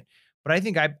jacket. But I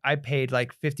think I paid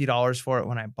like $50 for it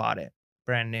when I bought it,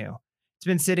 brand new. It's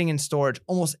been sitting in storage.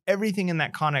 Almost everything in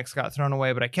that Connex got thrown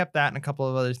away, but I kept that and a couple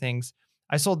of other things.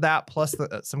 I sold that plus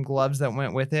some gloves that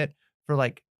went with it for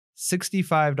like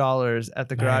 $65 at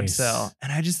the garage sale.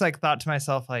 And I just like thought to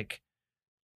myself, like,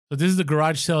 so this is the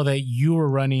garage sale that you were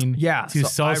running to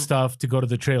sell stuff to go to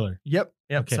the trailer. Yep.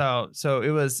 Okay. So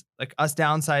it was like us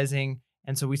downsizing.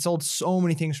 And so we sold so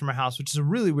many things from our house, which is a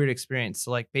really weird experience to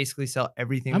like basically sell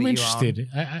everything. I'm interested.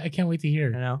 I can't wait to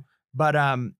hear.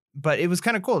 But it was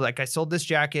kind of cool. Like I sold this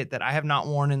jacket that I have not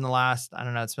worn in the last, I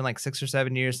don't know, it's been like 6 or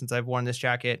 7 years since I've worn this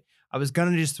jacket. I was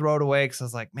going to just throw it away because I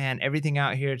was like, man, everything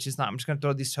out here, it's just not, I'm just going to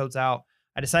throw these totes out.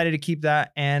 I decided to keep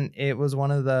that. And it was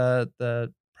one of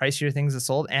the pricier things that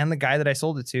sold. And the guy that I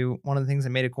sold it to, one of the things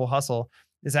that made a cool hustle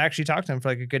is I actually talked to him for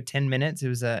like a good 10 minutes. It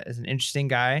was an interesting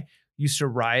guy. Used to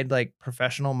ride like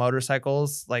professional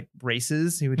motorcycles, like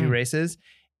races. He would do races.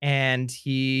 And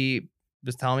he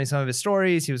was telling me some of his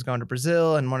stories. He was going to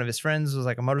Brazil and one of his friends was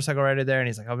like a motorcycle rider there. And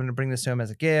he's like, I'm going to bring this to him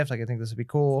as a gift. Like, I think this would be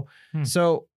cool.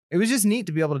 So it was just neat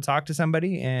to be able to talk to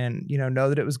somebody and, know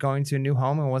that it was going to a new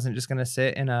home and wasn't just going to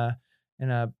sit in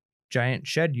a giant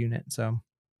shed unit. So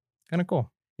kind of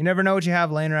cool. You never know what you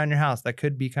have laying around your house that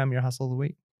could become your hustle of the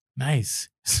week. Nice.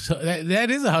 So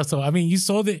that is a hustle. I mean, you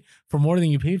sold it for more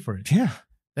than you paid for it. Yeah.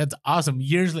 That's awesome.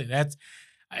 Years later,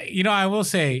 I will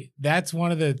say that's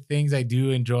one of the things I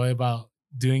do enjoy about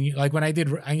doing. Like when I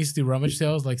used to do rummage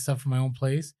sales, like stuff for my own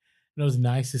place. And it was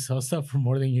nice to sell stuff for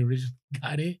more than you originally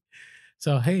got it.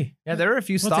 So, hey. Yeah, there were a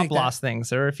few we'll stop take that. loss things.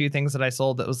 There were a few things that I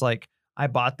sold that was like, I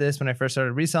bought this when I first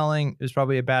started reselling. It was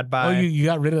probably a bad buy. Oh, you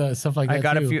got rid of that stuff like that. I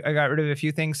got too. I got rid of a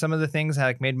few things. Some of the things I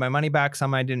like made my money back.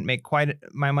 Some I didn't make quite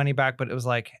my money back, but it was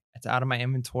like, it's out of my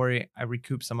inventory. I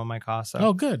recouped some of my costs. So,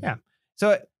 Oh, good. yeah.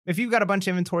 So if you've got a bunch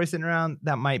of inventory sitting around,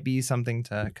 that might be something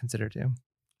to consider too.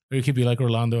 Or you could be like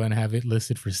Orlando and have it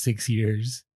listed for 6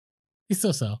 years. You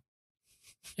still sell.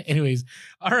 Anyways,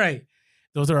 all right.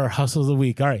 Those are our hustles of the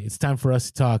week. All right, it's time for us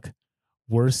to talk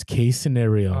worst case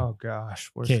scenario. Oh gosh,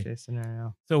 worst case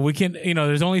scenario. So we can,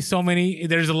 there's only so many.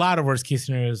 There's a lot of worst case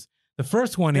scenarios. The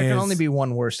first one There is can only be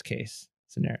one worst case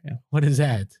scenario. what is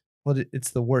that? Well,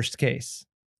 it's the worst case.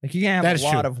 Like you can have That is a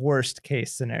lot true. of worst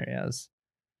case scenarios.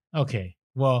 Okay.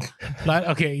 Well,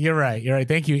 okay, you're right. You're right.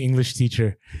 Thank you, English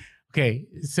teacher. Okay,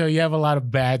 so you have a lot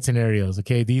of bad scenarios.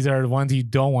 Okay, these are the ones you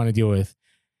don't want to deal with.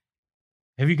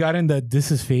 Have you gotten the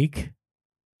 "this is fake"?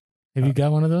 Have you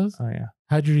got one of those? Oh yeah.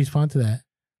 How'd you respond to that?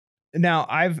 Now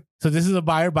So this is a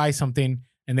buyer buys something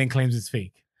and then claims it's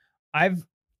fake. I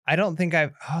don't think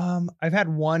I've had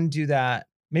one do that,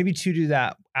 maybe two do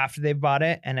that after they've bought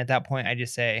it, and at that point I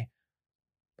just say,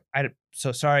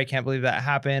 so sorry, I can't believe that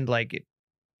happened. Like it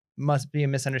must be a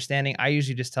misunderstanding. I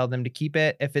usually just tell them to keep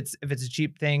it if it's a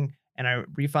cheap thing, and I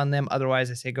refund them. Otherwise,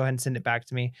 I say go ahead and send it back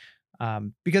to me.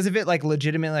 Because if it like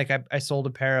legitimately, like I sold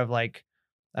a pair of like,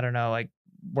 I don't know, like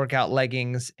workout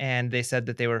leggings, and they said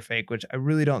that they were fake, which I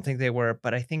really don't think they were,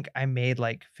 but I think I made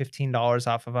like $15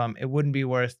 off of them. It wouldn't be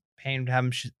worth paying to have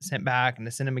them sent back and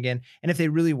to send them again. And if they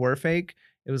really were fake,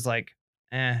 it was like,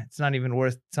 it's not even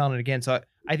worth selling it again. So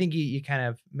I think you kind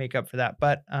of make up for that.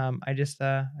 But I just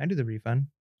I do the refund.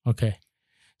 Okay.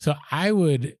 So I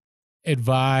would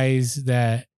advise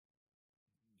that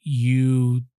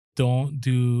you don't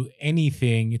do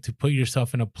anything to put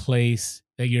yourself in a place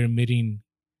that you're admitting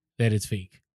that it's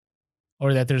fake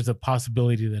or that there's a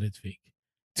possibility that it's fake.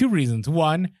 Two reasons.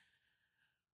 One,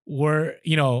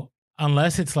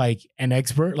 unless it's like an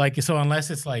expert,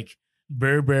 unless it's like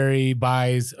Burberry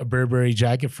buys a Burberry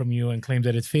jacket from you and claims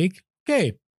that it's fake,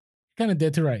 okay, kind of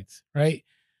dead to rights, right?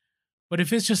 But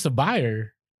if it's just a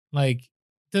buyer, like,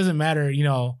 doesn't matter,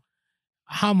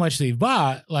 how much they've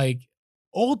bought, like,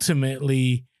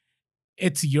 ultimately,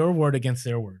 it's your word against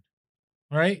their word,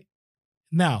 right?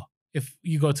 Now, if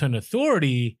you go to an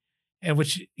authority, and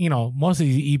which, most of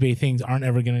these eBay things aren't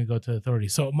ever going to go to authority.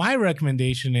 So my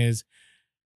recommendation is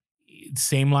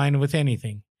same line with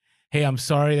anything. Hey, I'm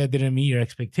sorry that didn't meet your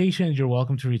expectations. You're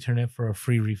welcome to return it for a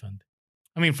free refund.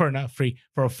 I mean, for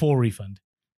a full refund.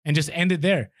 And just end it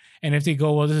there. And if they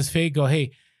go, well, this is fake, go,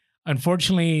 hey,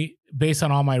 unfortunately, based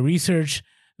on all my research,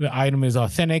 the item is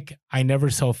authentic. I never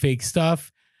sell fake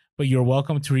stuff, but you're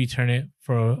welcome to return it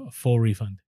for a full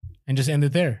refund. And just end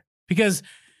it there. Because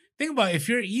think about it, if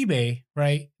you're eBay,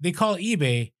 right? They call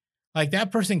eBay, like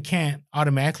that person can't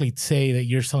automatically say that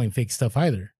you're selling fake stuff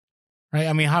either. Right?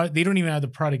 I mean, they don't even have the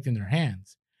product in their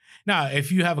hands. Now,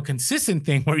 if you have a consistent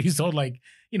thing where you sold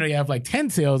you have like 10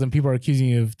 sales and people are accusing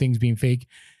you of things being fake,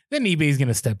 then eBay is going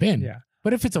to step in. Yeah.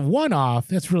 But if it's a one-off,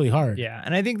 that's really hard. Yeah.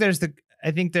 And I think there's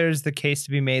the case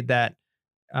to be made that,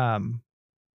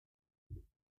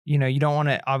 you don't want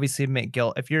to obviously admit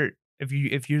guilt if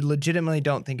you legitimately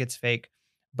don't think it's fake.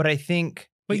 But I think,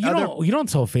 but you don't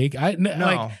sell fake.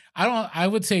 I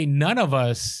would say none of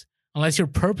us, unless you're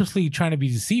purposely trying to be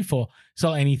deceitful,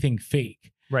 sell anything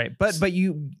fake. Right. But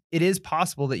it is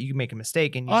possible that you make a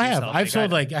mistake and I've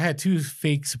sold I had 2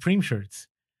 fake Supreme shirts,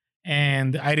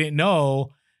 and I didn't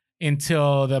know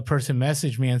until the person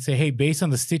messaged me and said, hey, based on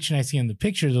the stitching I see in the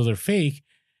picture, those are fake.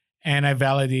 And I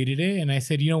validated it. And I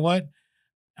said, you know what?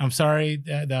 I'm sorry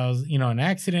that was, an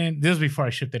accident. This was before I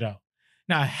shipped it out.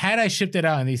 Now, had I shipped it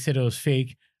out and they said it was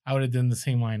fake, I would have done the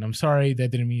same line. I'm sorry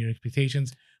that didn't meet your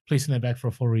expectations. Please send it back for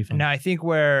a full refund. Now, I think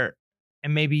and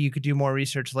maybe you could do more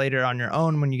research later on your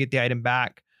own when you get the item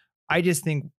back. I just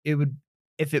think it would,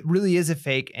 if it really is a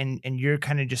fake and you're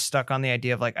kind of just stuck on the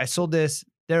idea of like, I sold this,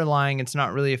 they're lying, it's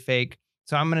not really a fake,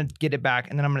 so I'm going to get it back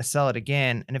and then I'm going to sell it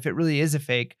again. And if it really is a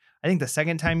fake, I think the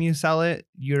second time you sell it,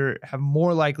 have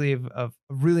more likely of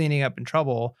really ending up in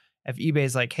trouble. If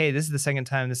eBay's like, hey, this is the second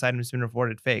time this item has been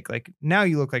reported fake, like now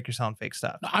you look like you're selling fake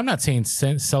stuff. I'm not saying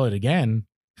sell it again.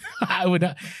 I would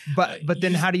not. But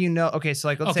then how do you know? Okay, so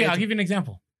let's say I'll give you an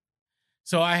example.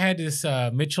 So I had this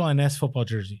Mitchell and Ness football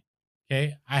jersey.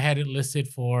 Okay, I had it listed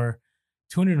for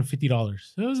 $250.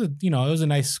 So it was it was a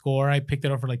nice score. I picked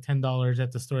it up for like $10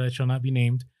 at the store that shall not be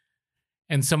named.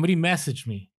 And somebody messaged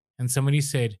me and somebody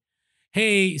said,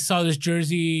 hey, saw this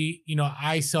jersey. You know,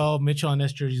 I sell Mitchell &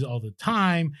 Ness jerseys all the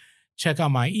time. Check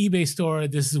out my eBay store.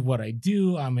 This is what I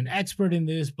do. I'm an expert in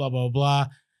this, blah, blah, blah.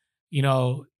 You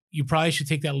know, you probably should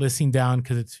take that listing down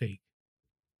because it's fake.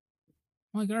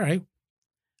 I'm like, all right.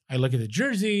 I look at the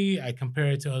jersey. I compare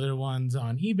it to other ones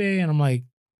on eBay. And I'm like,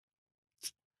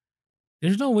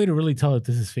 there's no way to really tell if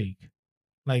this is fake.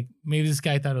 Like, maybe this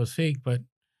guy thought it was fake, but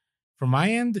from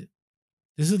my end,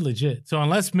 this is legit. So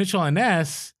unless Mitchell &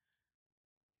 Ness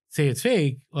say it's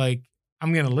fake, like,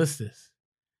 I'm going to list this.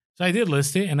 So I did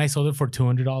list it and I sold it for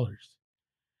 $200.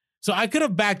 So I could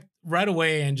have backed right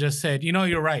away and just said, you know,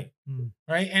 you're right.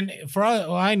 Right. And for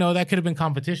all I know, that could have been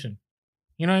competition.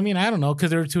 You know what I mean? I don't know, because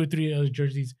there were 2 or 3 other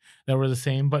jerseys that were the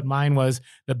same, but mine was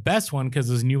the best one because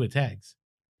it was new with tags.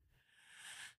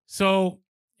 So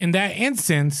in that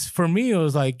instance, for me, it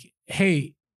was like,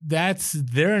 hey, that's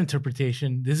their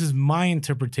interpretation. This is my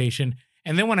interpretation.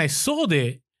 And then when I sold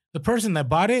it, the person that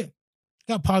bought it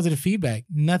got positive feedback,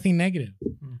 nothing negative.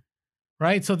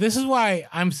 Right? So this is why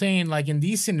I'm saying, like, in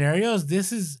these scenarios,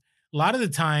 this is a lot of the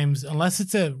times, unless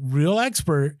it's a real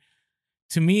expert,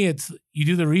 to me, it's you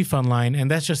do the refund line,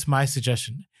 and that's just my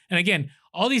suggestion. And again,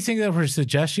 all these things that we're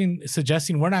suggesting,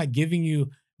 we're not giving you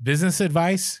business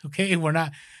advice, okay? We're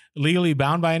not legally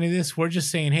bound by any of this. We're just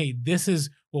saying, hey, this is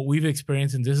what we've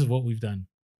experienced, and this is what we've done.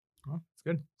 Well, it's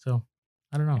good. So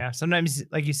I don't know. Yeah, sometimes,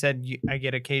 like you said, I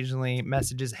get occasionally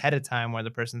messages ahead of time where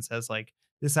the person says, like,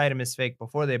 this item is fake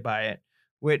before they buy it,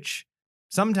 which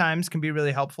sometimes can be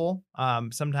really helpful.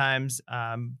 Sometimes,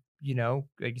 you know,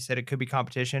 like you said, it could be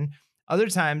competition. Other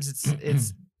times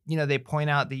it's, you know, they point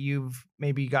out that you've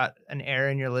maybe got an error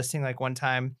in your listing. Like one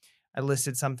time I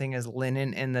listed something as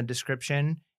linen in the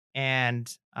description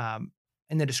but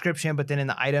then in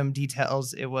the item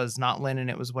details, it was not linen.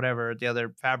 It was whatever the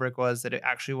other fabric was that it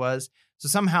actually was. So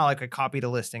somehow, like, I copied a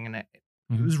listing and it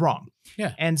was wrong.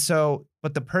 Yeah. And so,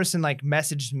 but the person, like,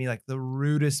 messaged me, like, the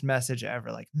rudest message ever.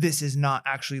 Like, this is not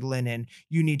actually linen.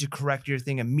 You need to correct your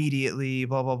thing immediately.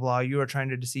 Blah, blah, blah. You are trying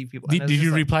to deceive people. Did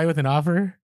you reply with an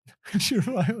offer? Did you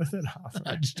reply with an offer?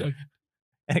 I'm just joking.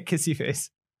 And a kissy face.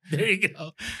 There you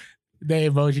go. The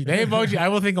emoji. I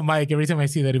will think of Mike every time I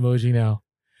see that emoji now.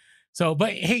 So,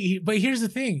 but here's the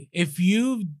thing. If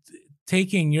you've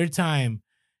taken your time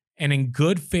and in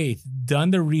good faith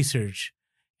done the research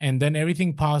and done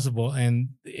everything possible, and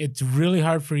it's really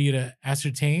hard for you to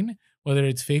ascertain whether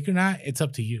it's fake or not, it's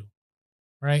up to you,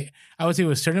 right? I would say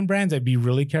with certain brands, I'd be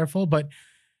really careful, but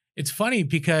it's funny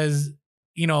because,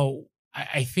 you know,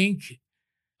 I think,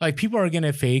 like, people are going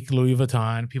to fake Louis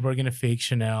Vuitton, people are going to fake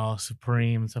Chanel,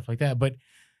 Supreme, and stuff like that. But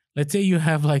let's say you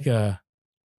have, like, a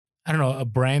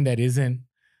brand that isn't,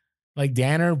 like,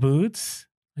 Danner boots.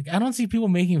 Like, I don't see people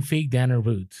making fake Danner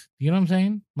boots. You know what I'm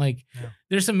saying? Like,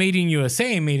 There's some made in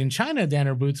USA, made in China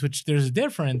Danner boots, which there's a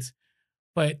difference,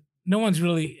 but no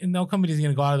company's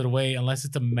going to go out of their way unless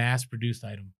it's a mass produced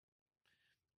item.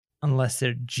 Unless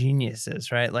they're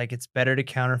geniuses, right? Like, it's better to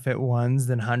counterfeit ones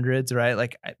than hundreds, right?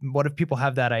 Like, what if people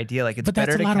have that idea? Like, it's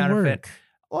better to counterfeit.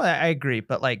 Well, I agree,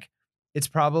 but, like, it's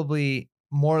probably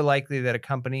more likely that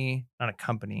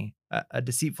a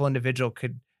deceitful individual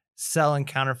could sell and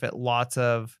counterfeit lots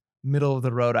of middle of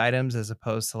the road items as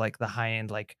opposed to, like, the high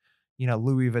end, like, you know,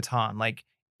 Louis Vuitton. Like,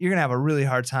 you're going to have a really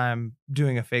hard time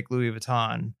doing a fake Louis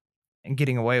Vuitton and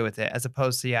getting away with it, as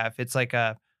opposed to, if it's like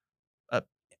a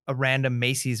random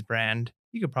Macy's brand,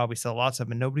 you could probably sell lots of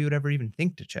them and nobody would ever even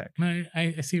think to check.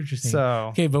 I see what you're saying. So,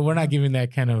 okay, but we're not giving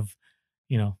that kind of,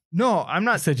 you know, no, I'm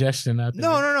not suggestion out there.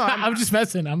 No. I'm just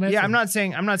messing. Yeah, I'm not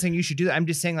saying you should do that. I'm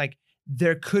just saying, like,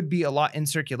 there could be a lot in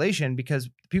circulation because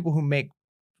people who make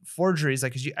forgeries,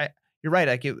 like, you're right.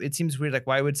 Like, it seems weird. Like,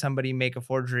 why would somebody make a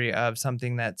forgery of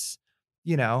something that's,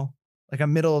 you know, like a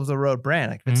middle of the road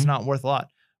brand? Like, it's not worth a lot.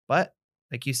 But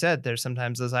like you said, there's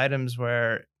sometimes those items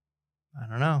where, I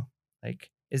don't know, like,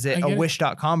 is it a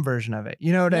wish.com version of it?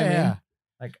 You know what I mean? Yeah.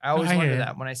 Like, I always wonder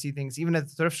that when I see things, even at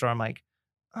the thrift store, I'm like,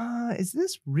 is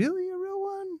this really a real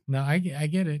one? No, I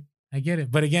get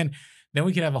it. But again, then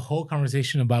we could have a whole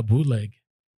conversation about bootleg.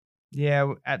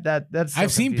 Yeah, that's.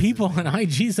 I've seen people on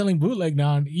IG selling bootleg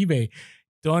now on eBay.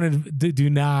 Do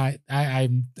not.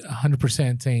 I'm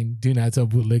 100% saying do not sell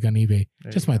bootleg on eBay.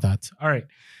 Just my thoughts. All right.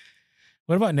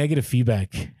 What about negative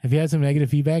feedback? Have you had some negative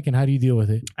feedback, and how do you deal with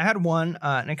it? I had one,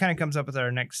 and it kind of comes up with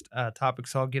our next topic,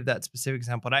 so I'll give that specific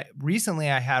example. But recently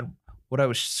I had what I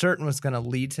was certain was going to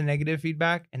lead to negative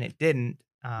feedback, and it didn't.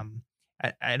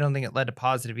 I don't think it led to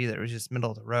positive either. It was just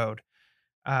middle of the road.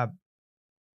 No,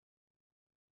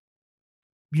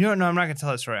 I'm not going to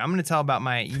tell that story. I'm going to tell about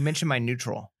you mentioned my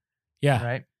neutral. Yeah.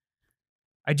 Right.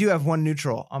 I do have one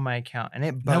neutral on my account, and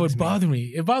it bugs That would me. bother me.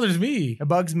 It bothers me. It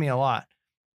bugs me a lot.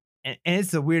 And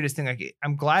it's the weirdest thing. Like,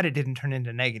 I'm glad it didn't turn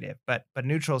into negative, but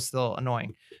neutral is still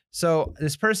annoying. So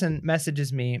this person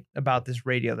messages me about this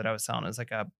radio that I was selling. It was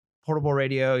like a portable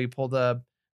radio. You pull the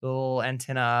little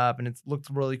antenna up, and it looked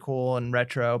really cool and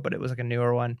retro, but it was like a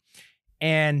newer one.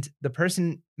 And the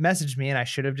person messaged me, and I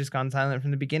should have just gone silent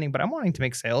from the beginning, but I'm wanting to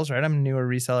make sales, right? I'm a newer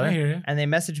reseller. I hear you. And they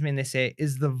message me and they say,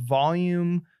 is the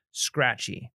volume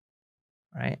scratchy?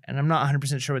 Right. And I'm not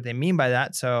 100% sure what they mean by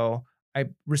that. So I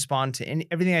respond to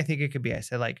everything I think it could be. I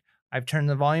said, like, I've turned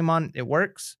the volume on. It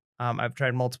works. I've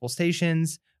tried multiple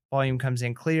stations. Volume comes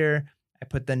in clear. I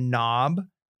put the knob,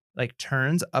 like,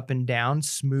 turns up and down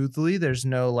smoothly. There's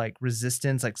no like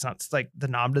resistance. Like, it's like the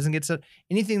knob doesn't get so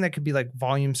anything that could be like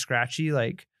volume scratchy.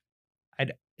 Like,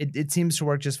 it seems to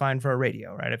work just fine for a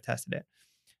radio, right? I've tested it.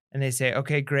 And they say,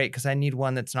 okay, great. Cause I need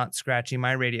one that's not scratchy.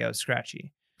 My radio is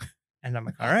scratchy. And I'm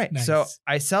like, all right. Nice. So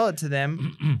I sell it to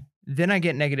them. Then I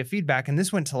get negative feedback. And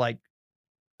this went to like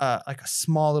a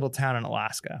small little town in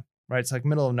Alaska, right? It's like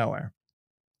middle of nowhere.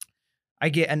 I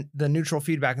get the neutral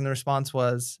feedback, and the response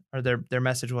was, or their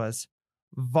message was,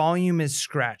 volume is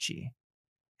scratchy.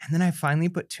 And then I finally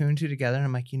put 2 and 2 together, and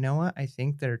I'm like, you know what I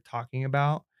think they're talking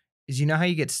about is, you know how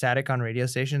you get static on radio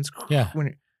stations? Yeah.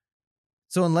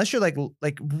 So unless you're like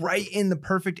right in the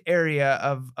perfect area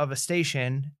of a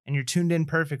station and you're tuned in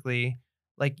perfectly,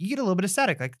 like, you get a little bit of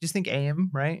static. Like, just think AM,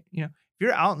 right? You know, if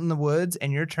you're out in the woods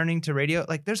and you're turning to radio,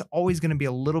 like, there's always going to be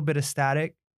a little bit of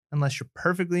static unless you're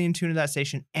perfectly in tune to that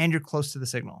station and you're close to the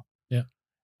signal. Yeah.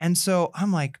 And so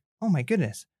I'm like, oh my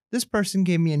goodness, this person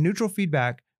gave me a neutral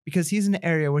feedback because he's in an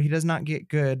area where he does not get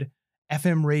good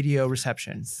FM radio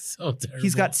reception. So terrible.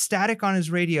 He's got static on his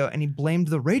radio, and he blamed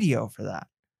the radio for that.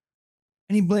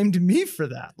 And he blamed me for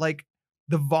that. Like,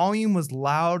 the volume was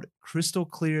loud, crystal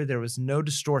clear. There was no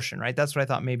distortion, right? That's what I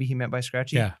thought maybe he meant by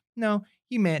scratchy. Yeah. No,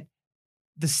 he meant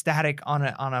the static on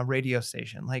a radio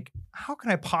station. Like, how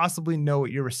can I possibly know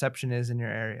what your reception is in your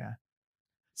area?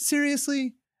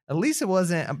 Seriously? At least it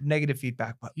wasn't a negative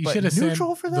feedback, but You should have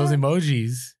neutral sent for that? those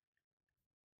emojis.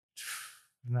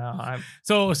 No, I'm.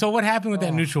 So what happened with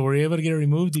that neutral? Were you able to get it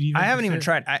removed? Did you? I haven't even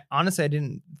tried. I honestly, I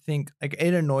didn't think, like,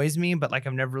 it annoys me, but like,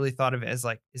 I've never really thought of it as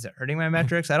like, is it hurting my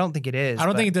metrics? I don't think it is. I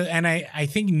don't think it does. And I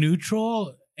think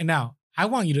neutral. And now I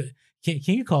want you to.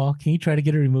 Can you call? Can you try to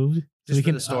get it removed? Just we for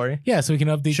can the story. Yeah, so we can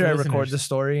update. Should I the record listeners. the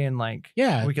story and like,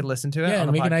 Yeah, we could listen to it? Yeah, on and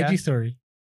the make podcast? an IG story.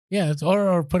 Yeah,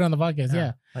 or put it on the podcast.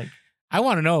 Yeah. Like, I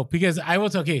want to know, because I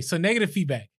was okay. So negative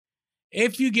feedback.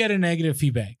 If you get a negative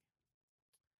feedback,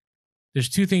 there's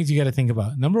 2 things you got to think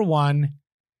about. Number 1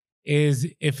 is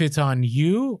if it's on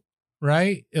you,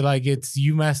 right? Like, it's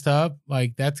you messed up.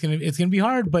 Like, it's gonna be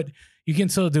hard, but you can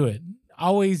still do it.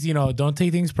 Always, don't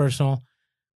take things personal.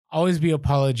 Always be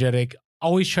apologetic.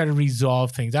 Always try to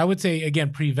resolve things. I would say,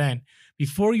 again, prevent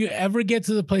before you ever get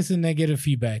to the place of negative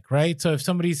feedback, right? So if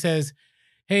somebody says,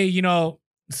 hey,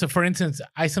 so for instance,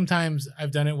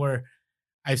 I've done it where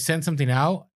I've sent something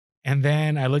out, and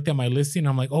then I looked at my listing, and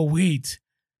I'm like, oh, wait,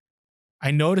 I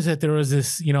noticed that there was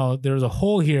this, there was a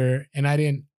hole here, and I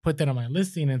didn't put that on my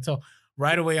listing. And so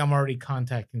right away, I'm already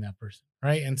contacting that person,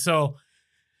 right? And so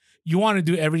you want to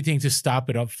do everything to stop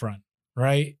it up front,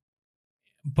 right?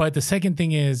 But the second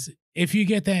thing is, if you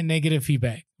get that negative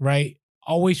feedback, right,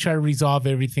 always try to resolve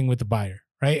everything with the buyer,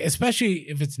 right? Especially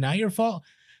if it's not your fault,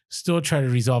 still try to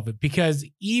resolve it, because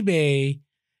eBay,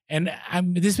 and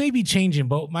this may be changing,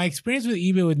 but my experience with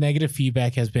eBay with negative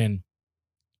feedback has been,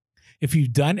 if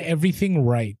you've done everything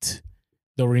right,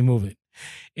 they'll remove it.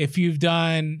 If you've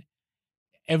done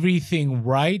everything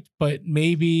right, but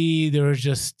maybe there's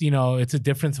just, it's a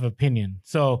difference of opinion.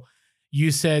 So you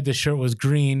said the shirt was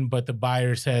green, but the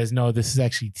buyer says, no, this is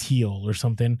actually teal or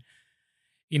something.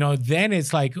 Then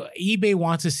it's like eBay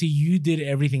wants to see you did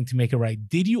everything to make it right.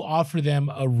 Did you offer them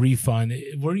a refund?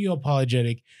 Were you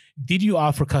apologetic? Did you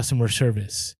offer customer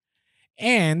service?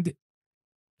 And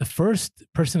the first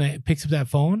person that picks up that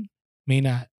phone may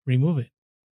not remove it.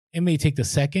 It may take the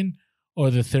second or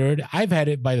the third. I've had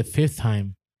it by the 5th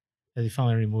time that they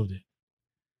finally removed it.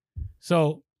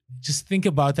 So just think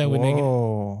about that with negative.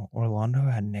 Whoa, Orlando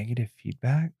had negative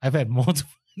feedback? I've had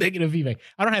multiple negative feedback.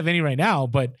 I don't have any right now,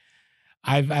 but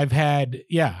I've had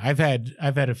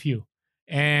a few.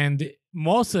 And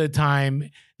most of the time,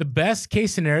 the best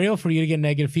case scenario for you to get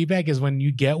negative feedback is when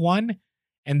you get one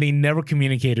and they never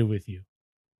communicated with you.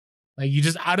 Like, you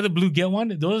just out of the blue get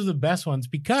one. Those are the best ones,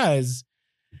 because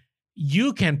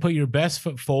you can put your best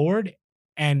foot forward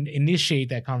and initiate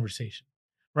that conversation,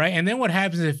 right? And then what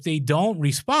happens if they don't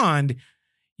respond?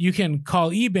 You can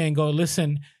call eBay and go,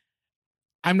 listen,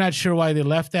 I'm not sure why they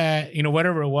left that,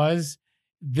 whatever it was.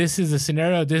 this is the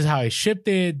scenario. This is how I shipped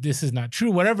it. This is not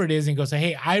true. Whatever it is, and go say,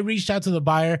 hey, I reached out to the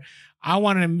buyer. I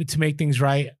wanted him to make things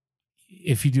right.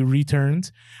 If you do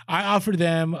returns, I offered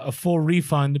them a full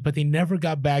refund, but they never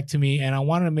got back to me, and I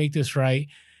wanted to make this right.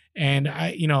 And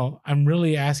I'm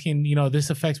really asking, this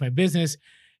affects my business.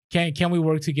 Can we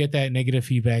work to get that negative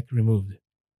feedback removed?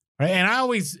 Right. And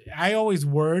I always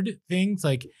word things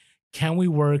like, can we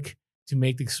work to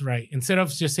make this right? Instead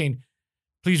of just saying,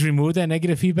 please remove that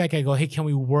negative feedback, I go, hey, can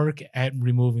we work at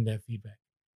removing that feedback?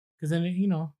 Because then,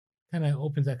 kind of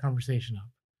opens that conversation up.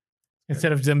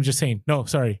 Instead of them just saying, no,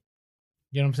 sorry.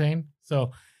 You know what I'm saying?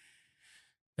 So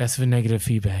that's the negative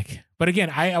feedback. But again,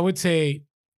 I would say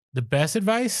the best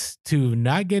advice to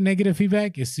not get negative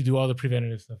feedback is to do all the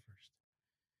preventative stuff first.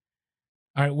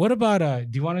 All right. What about,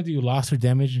 do you want to do loss or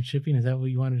damage in shipping? Is that what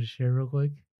you wanted to share real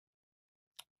quick?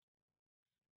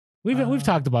 We've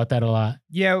talked about that a lot.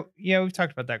 Yeah, we've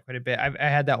talked about that quite a bit. I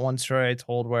had that one story I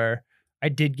told where I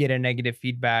did get a negative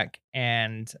feedback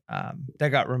and that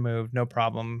got removed. No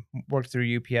problem. Worked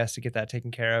through UPS to get that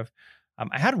taken care of.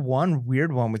 I had one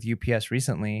weird one with UPS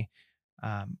recently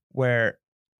where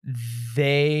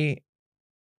they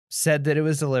said that it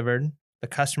was delivered. The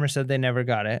customer said they never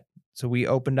got it. So we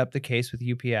opened up the case with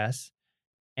UPS.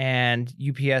 And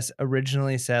UPS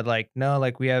originally said,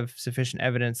 no, we have sufficient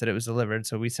evidence that it was delivered.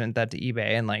 So we sent that to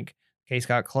eBay and case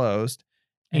got closed.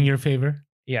 In your favor?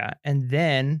 Yeah. And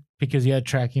then because you had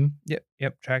tracking.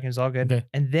 Yep. Tracking is all good. Okay.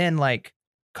 And then a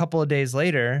couple of days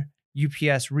later,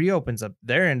 UPS reopens up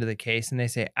their end of the case and they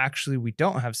say, actually, we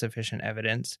don't have sufficient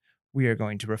evidence. We are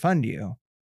going to refund you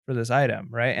for this item.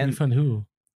 Right. And refund who?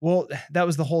 Well, that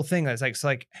was the whole thing. It's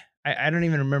I don't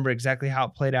even remember exactly how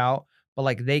it played out.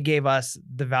 But they gave us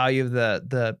the value of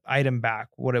the item back,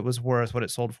 what it was worth, what it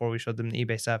sold for. We showed them the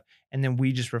eBay stuff. And then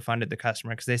we just refunded the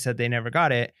customer because they said they never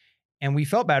got it. And we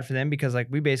felt bad for them because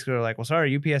we basically were well,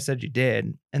 sorry, UPS said you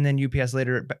did. And then UPS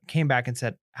later came back and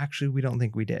said, actually, we don't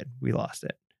think we did. We lost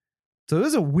it. So it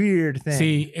was a weird thing.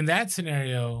 See, in that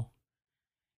scenario,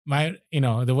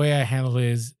 the way I handle it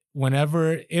is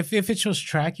whenever, if it shows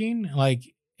tracking,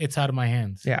 it's out of my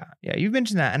hands. Yeah. Yeah. You've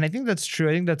mentioned that. And I think that's true.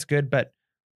 I think that's good. But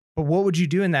what would you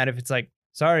do in that if it's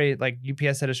sorry,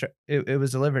 UPS said it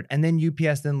was delivered. And then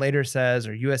UPS then later says,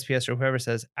 or USPS or whoever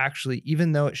says, actually,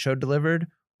 even though it showed delivered,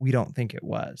 we don't think it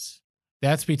was.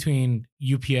 That's between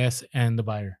UPS and the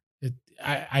buyer.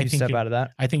 I think step out of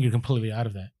that. I think you're completely out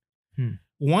of that.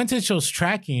 Once it shows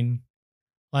tracking,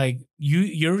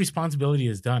 your responsibility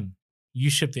is done.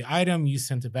 You shipped the item, you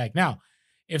sent it back. Now,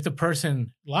 if the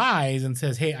person lies and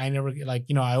says, hey, I never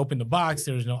I opened the box,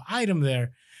 there was no item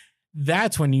there,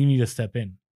 that's when you need to step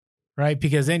in, right?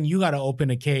 Because then you got to open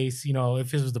a case.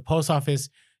 If this was the post office,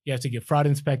 you have to get fraud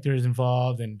inspectors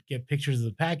involved and get pictures of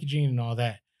the packaging and all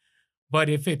that. But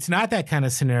if it's not that kind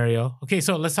of scenario, okay,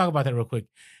 so let's talk about that real quick.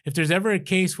 If there's ever a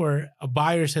case where a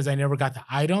buyer says, I never got the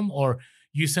item, or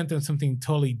you sent them something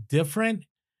totally different,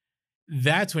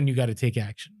 that's when you got to take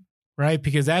action, right?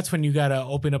 Because that's when you got to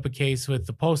open up a case with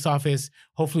the post office.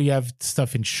 Hopefully you have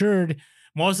stuff insured.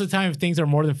 Most of the time, if things are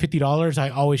more than $50, I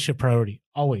always ship priority.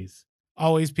 Always,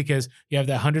 because you have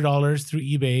that $100 through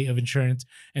eBay of insurance,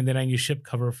 and then I use ship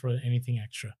cover for anything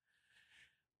extra.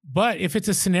 But if it's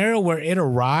a scenario where it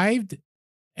arrived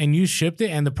and you shipped it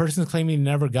and the person's claiming you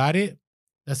never got it,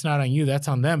 that's not on you. That's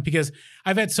on them. Because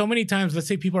I've had so many times, let's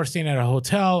say people are staying at a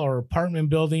hotel or apartment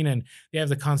building and they have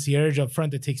the concierge up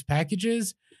front that takes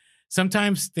packages.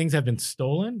 Sometimes things have been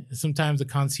stolen. Sometimes the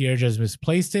concierge has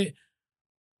misplaced it.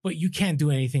 But you can't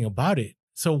do anything about it.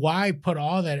 So why put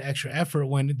all that extra effort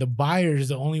when the buyer is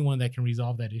the only one that can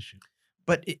resolve that issue?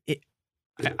 But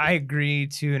I agree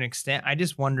to an extent. I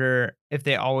just wonder if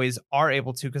they always are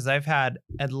able to, because I've had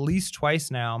at least twice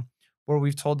now where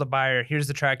we've told the buyer, here's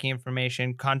the tracking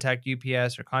information, contact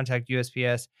UPS or contact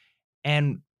USPS.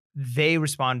 And they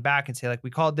respond back and say, we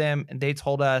called them and they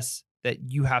told us that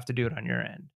you have to do it on your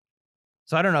end.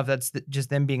 So I don't know if that's just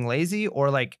them being lazy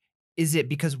or is it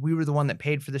because we were the one that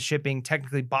paid for the shipping,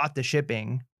 technically bought the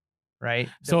shipping, right?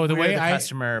 So the way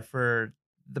customer for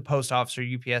the post office or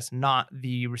UPS, not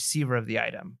the receiver of the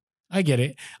item. I get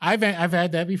it. I've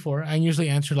had that before. I usually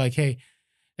answer hey,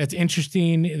 that's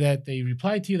interesting that they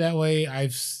replied to you that way.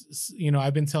 I've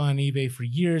been selling on eBay for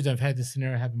years. I've had this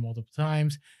scenario happen multiple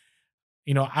times.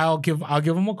 I'll give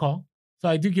them a call. So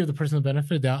I do give the person the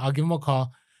benefit of the doubt. I'll give them a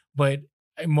call, but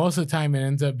most of the time it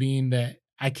ends up being that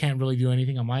I can't really do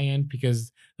anything on my end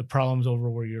because the problem's over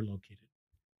where you're located.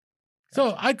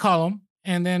 So I call them,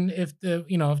 and then if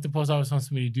the post office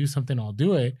wants me to do something, I'll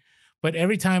do it. But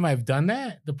every time I've done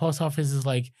that, the post office is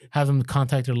have them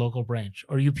contact their local branch,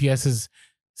 or UPS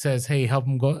says, hey, help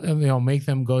them go, make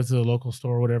them go to the local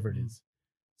store, whatever it is.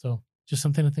 So just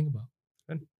something to think about.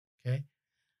 Good. Okay.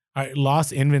 All right.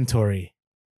 Lost inventory.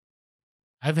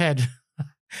 I've had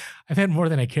more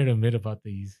than I care to admit about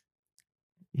these.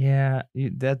 Yeah,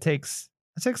 that takes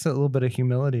a little bit of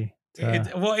humility.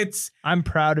 I'm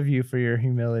proud of you for your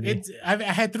humility. I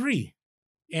had 3,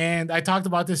 and I talked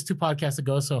about this 2 podcasts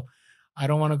ago, so I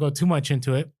don't want to go too much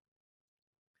into it.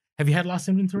 Have you had lost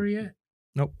inventory yet?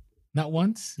 Nope. Not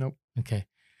once? Nope. Okay.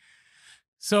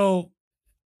 So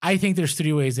I think there's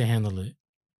 3 ways to handle it.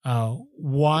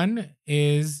 One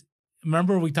is,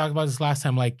 remember we talked about this last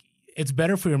time, like it's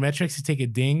better for your metrics to take a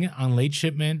ding on late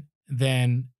shipment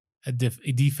than a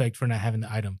defect for not having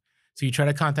the item. So you try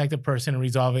to contact the person and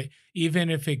resolve it, even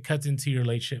if it cuts into your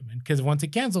late shipment, because once it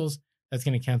cancels, that's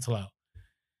going to cancel out.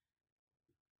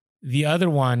 The other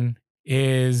one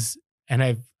is,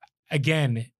 and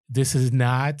this is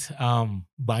not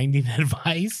binding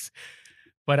advice,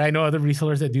 but I know other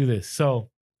resellers that do this. So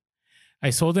I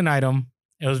sold an item.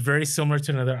 It was very similar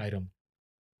to another item.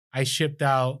 I shipped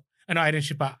out. No, I didn't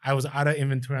ship out. I was out of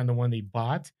inventory on the one they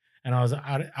bought, and I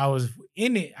was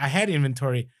in it. I had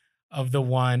inventory of the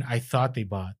one I thought they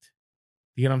bought.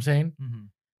 You get what I'm saying? Mm-hmm.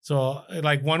 So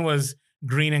like one was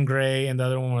green and gray, and the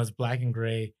other one was black and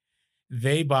gray.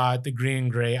 They bought the green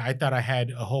and gray. I thought I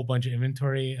had a whole bunch of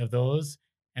inventory of those,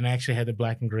 and I actually had the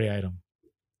black and gray item.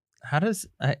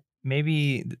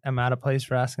 Maybe I'm out of place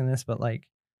for asking this, but like,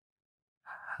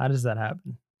 how does that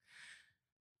happen?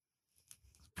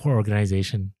 Poor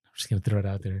organization. I'm just gonna throw it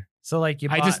out there. So like you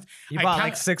bought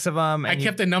like 6 of them. I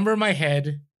kept a number in my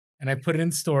head and I put it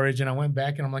in storage, and I went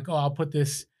back and I'm like, oh, I'll put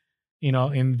this, in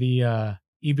the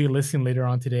eBay listing later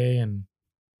on today. And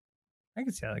I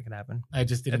can see how that could happen. I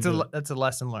just didn't. That's a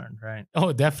lesson learned, right?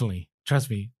 Oh, definitely. Trust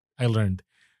me, I learned.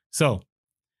 So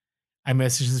I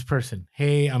messaged this person.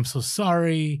 Hey, I'm so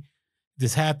sorry.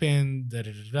 This happened. Da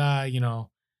da da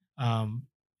da.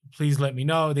 Please let me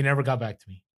know. They never got back to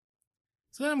me.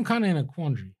 So then I'm kind of in a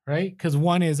quandary, right? Because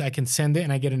one is I can send it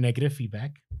and I get a negative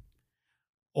feedback,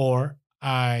 or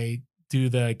I do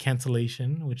the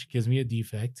cancellation, which gives me a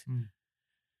defect. Mm.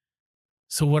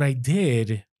 So what I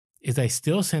did is I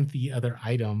still sent the other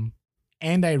item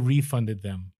and I refunded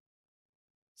them.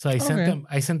 So I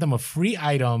sent them a free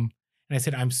item, and I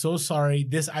said, I'm so sorry.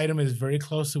 This item is very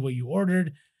close to what you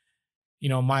ordered.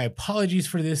 My apologies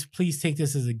for this. Please take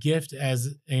this as a gift,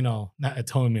 as, not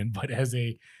atonement, but as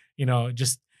a,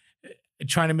 just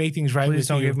trying to make things right. Please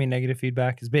don't give me negative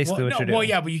feedback is basically what you're doing. Well,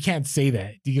 yeah, but you can't say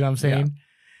that. Do you get what I'm saying?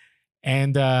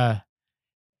 Yeah.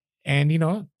 And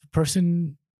the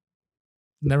person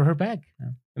never heard back.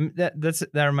 Yeah.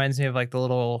 That reminds me of like the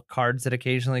little cards that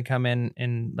occasionally come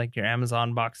in like your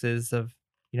Amazon boxes of,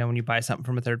 when you buy something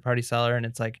from a third party seller, and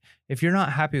it's like, if you're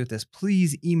not happy with this,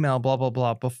 please email blah, blah,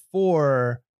 blah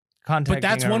before contacting. But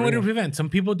that's one way to prevent. Some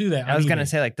people do that. I was going to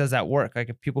say, like, does that work? Like,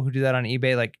 if people who do that on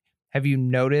eBay, like, have you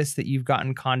noticed that you've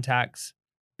gotten contacts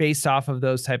based off of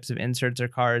those types of inserts or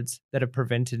cards that have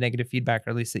prevented negative feedback,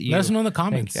 or at least that you let us know in the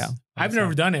comments. Think, I've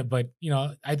never done it, but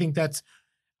I think that's,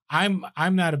 I'm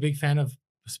not a big fan of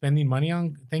spending money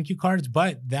on thank you cards,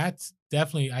 but that's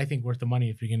definitely, I think, worth the money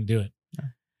if you're going to do it. Yeah.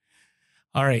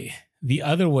 All right. The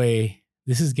other way,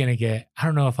 this is going to get, I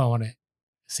don't know if I want to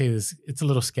say this. It's a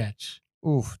little sketch.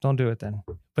 Oof, don't do it then.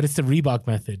 But it's the Reebok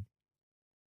method.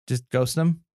 Just ghost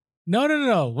them?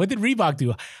 No. What did Reebok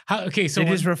do? So they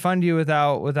just refund you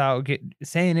without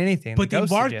saying anything. But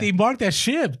they marked that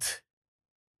shipped.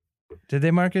 Did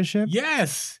they mark as shipped?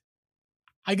 Yes.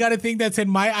 I got a thing that said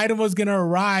my item was going to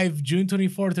arrive June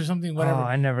 24th or something, whatever. Oh,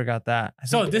 I never got that.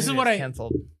 So this is what I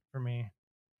canceled for me.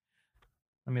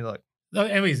 Let me look.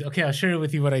 Anyways, okay, I'll share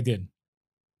with you what I did.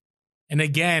 And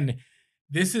again,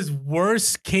 this is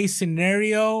worst case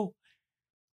scenario.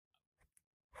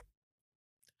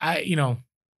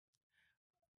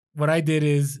 What I did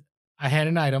is I had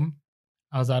an item.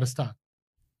 I was out of stock.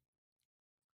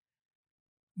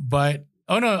 But,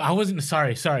 oh no, I wasn't.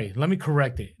 Sorry. Let me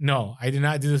correct it. No, I did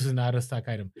not do this with an out of stock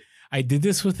item. I did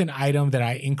this with an item that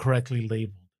I incorrectly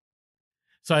labeled.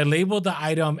 So I labeled the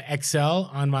item XL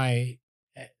on my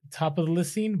top of the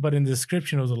listing, but in the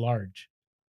description it was a large,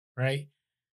 right?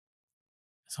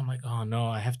 So I'm like, oh no,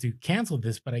 I have to cancel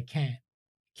this, but I can't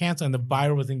cancel, and the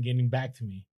buyer wasn't getting back to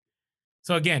me.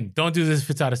 So again, don't do this if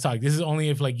it's out of stock. This is only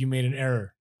if like you made an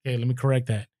error. Okay, let me correct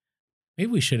that.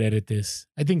 Maybe we should edit this.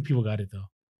 I think people got it though.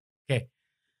 Okay.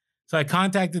 So I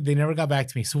contacted, they never got back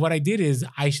to me. So what I did is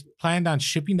I planned on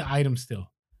shipping the item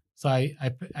still. So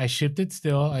I shipped it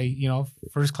still,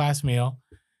 first class mail.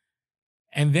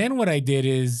 And then what I did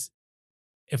is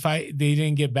if they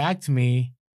didn't get back to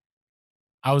me,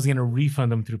 I was going to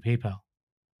refund them through PayPal.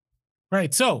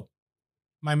 Right. So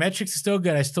my metrics are still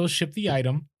good. I still shipped the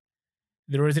item.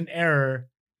 there was an error.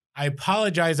 I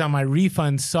apologize on my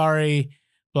refund. Sorry,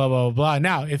 blah, blah, blah.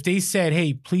 Now, if they said,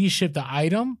 hey, please ship the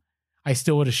item, I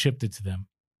still would have shipped it to them.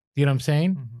 You know what I'm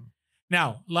saying? Mm-hmm.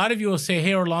 Now, a lot of you will say,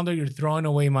 hey, Orlando, you're throwing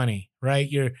away money, right?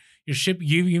 You're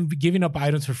giving up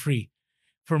items for free.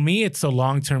 For me, it's a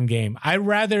long-term game. I'd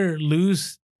rather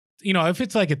lose, if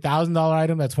it's like $1,000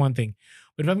 item, that's one thing.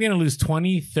 But if I'm going to lose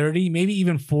 20, 30, maybe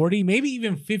even 40, maybe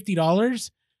even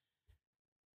 $50,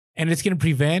 and it's going to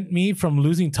prevent me from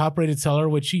losing top-rated seller,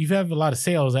 which if you have a lot of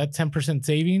sales, that 10%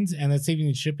 savings and that savings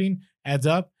in shipping adds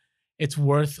up, it's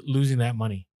worth losing that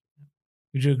money.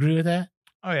 Would you agree with that?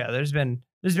 Oh yeah, there's been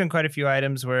quite a few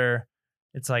items where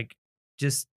it's like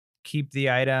just keep the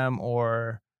item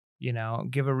or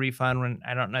give a refund when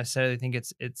I don't necessarily think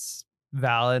it's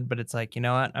valid, but it's like, you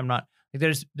know what, I'm not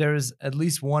like there's at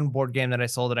least one board game that I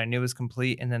sold that I knew was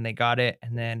complete, and then they got it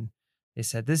and then they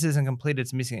said this isn't complete,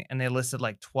 it's missing, and they listed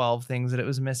like 12 things that it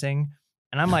was missing,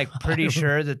 and I'm like pretty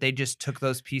sure that they just took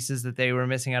those pieces that they were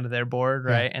missing out of their board,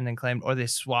 right, and then claimed, or they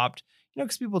swapped,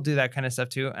 because people do that kind of stuff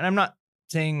too, and I'm not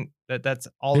saying that that's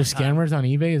all there's scammers on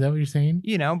eBay. Is that what you're saying?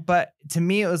 But to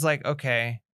me, it was like,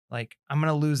 okay, like I'm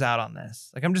going to lose out on this.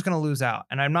 Like I'm just going to lose out.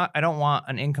 And I don't want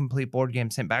an incomplete board game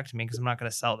sent back to me because I'm not going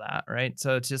to sell that. Right.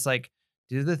 So it's just like,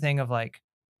 do the thing of like,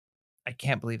 I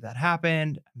can't believe that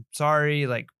happened. I'm sorry.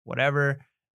 Like whatever.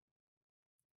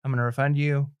 I'm going to refund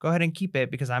you. Go ahead and keep it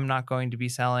because I'm not going to be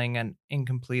selling an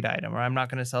incomplete item, or I'm not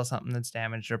going to sell something that's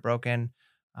damaged or broken.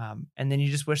 And then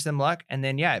you just wish them luck. And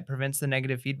then, it prevents the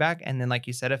negative feedback. And then, like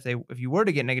you said, if you were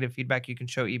to get negative feedback, you can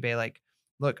show eBay, like,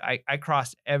 look, I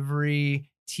crossed every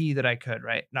T that I could,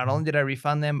 right? Not only did I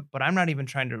refund them, but I'm not even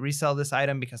trying to resell this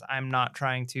item because I'm not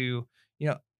trying to,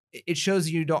 it shows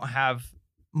you don't have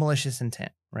malicious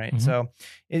intent, right? Mm-hmm. So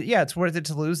it's worth it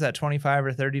to lose that $25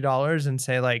 or $30 and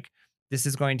say like, this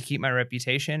is going to keep my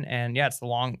reputation. And it's the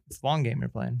long game you're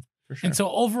playing. Sure. And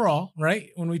so overall,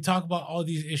 right, when we talk about all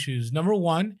these issues, number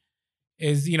one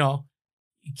is, you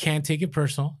can't take it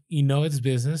personal. It's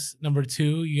business. Number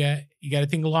two, you got to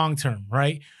think long term,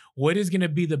 right? What is going to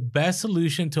be the best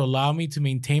solution to allow me to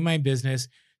maintain my business,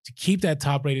 to keep that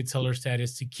top rated seller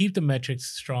status, to keep the metrics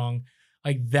strong?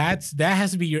 Like that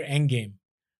has to be your end game,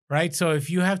 right? So if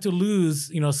you have to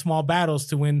lose, small battles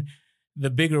to win the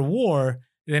bigger war,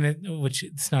 then which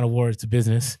it's not a war, it's a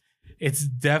business. It's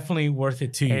definitely worth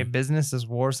it to you. Hey, business is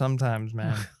war sometimes,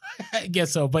 man. I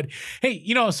guess so. But hey,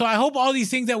 so I hope all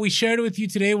these things that we shared with you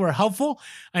today were helpful.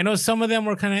 I know some of them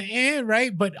were kind of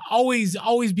right? But always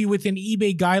be within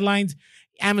eBay guidelines,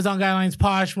 Amazon guidelines,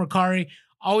 Posh, Mercari.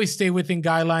 Always stay within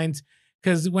guidelines,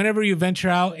 because whenever you venture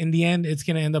out, in the end, it's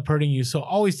going to end up hurting you. So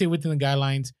always stay within the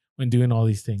guidelines when doing all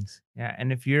these things. Yeah.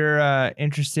 And if you're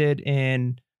interested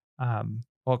in,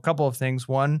 a couple of things.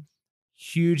 One,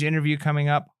 huge interview coming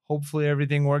up. Hopefully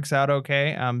everything works out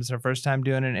okay. It's our first time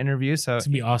doing an interview, so it's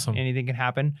gonna be awesome. Anything can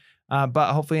happen.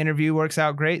 But hopefully interview works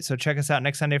out great. So check us out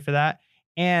next Sunday for that.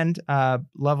 And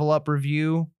Level Up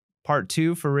Review Part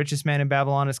 2 for Richest Man in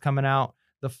Babylon is coming out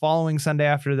the following Sunday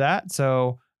after that.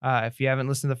 So if you haven't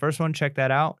listened to the first one, check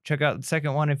that out. Check out the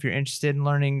second one if you're interested in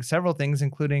learning several things,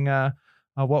 including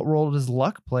what role does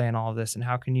luck play in all of this, and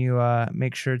how can you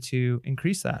make sure to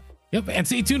increase that. Yep, and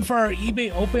stay tuned for our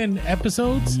eBay Open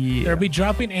episodes. Yeah. They'll be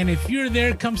dropping, and if you're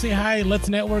there, come say hi. Let's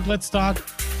network, let's talk,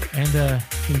 and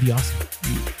it's gonna be awesome.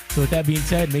 Yeah. So with that being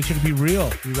said, make sure to be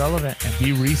real, be relevant, and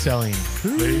be reselling.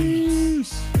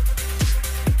 Peace.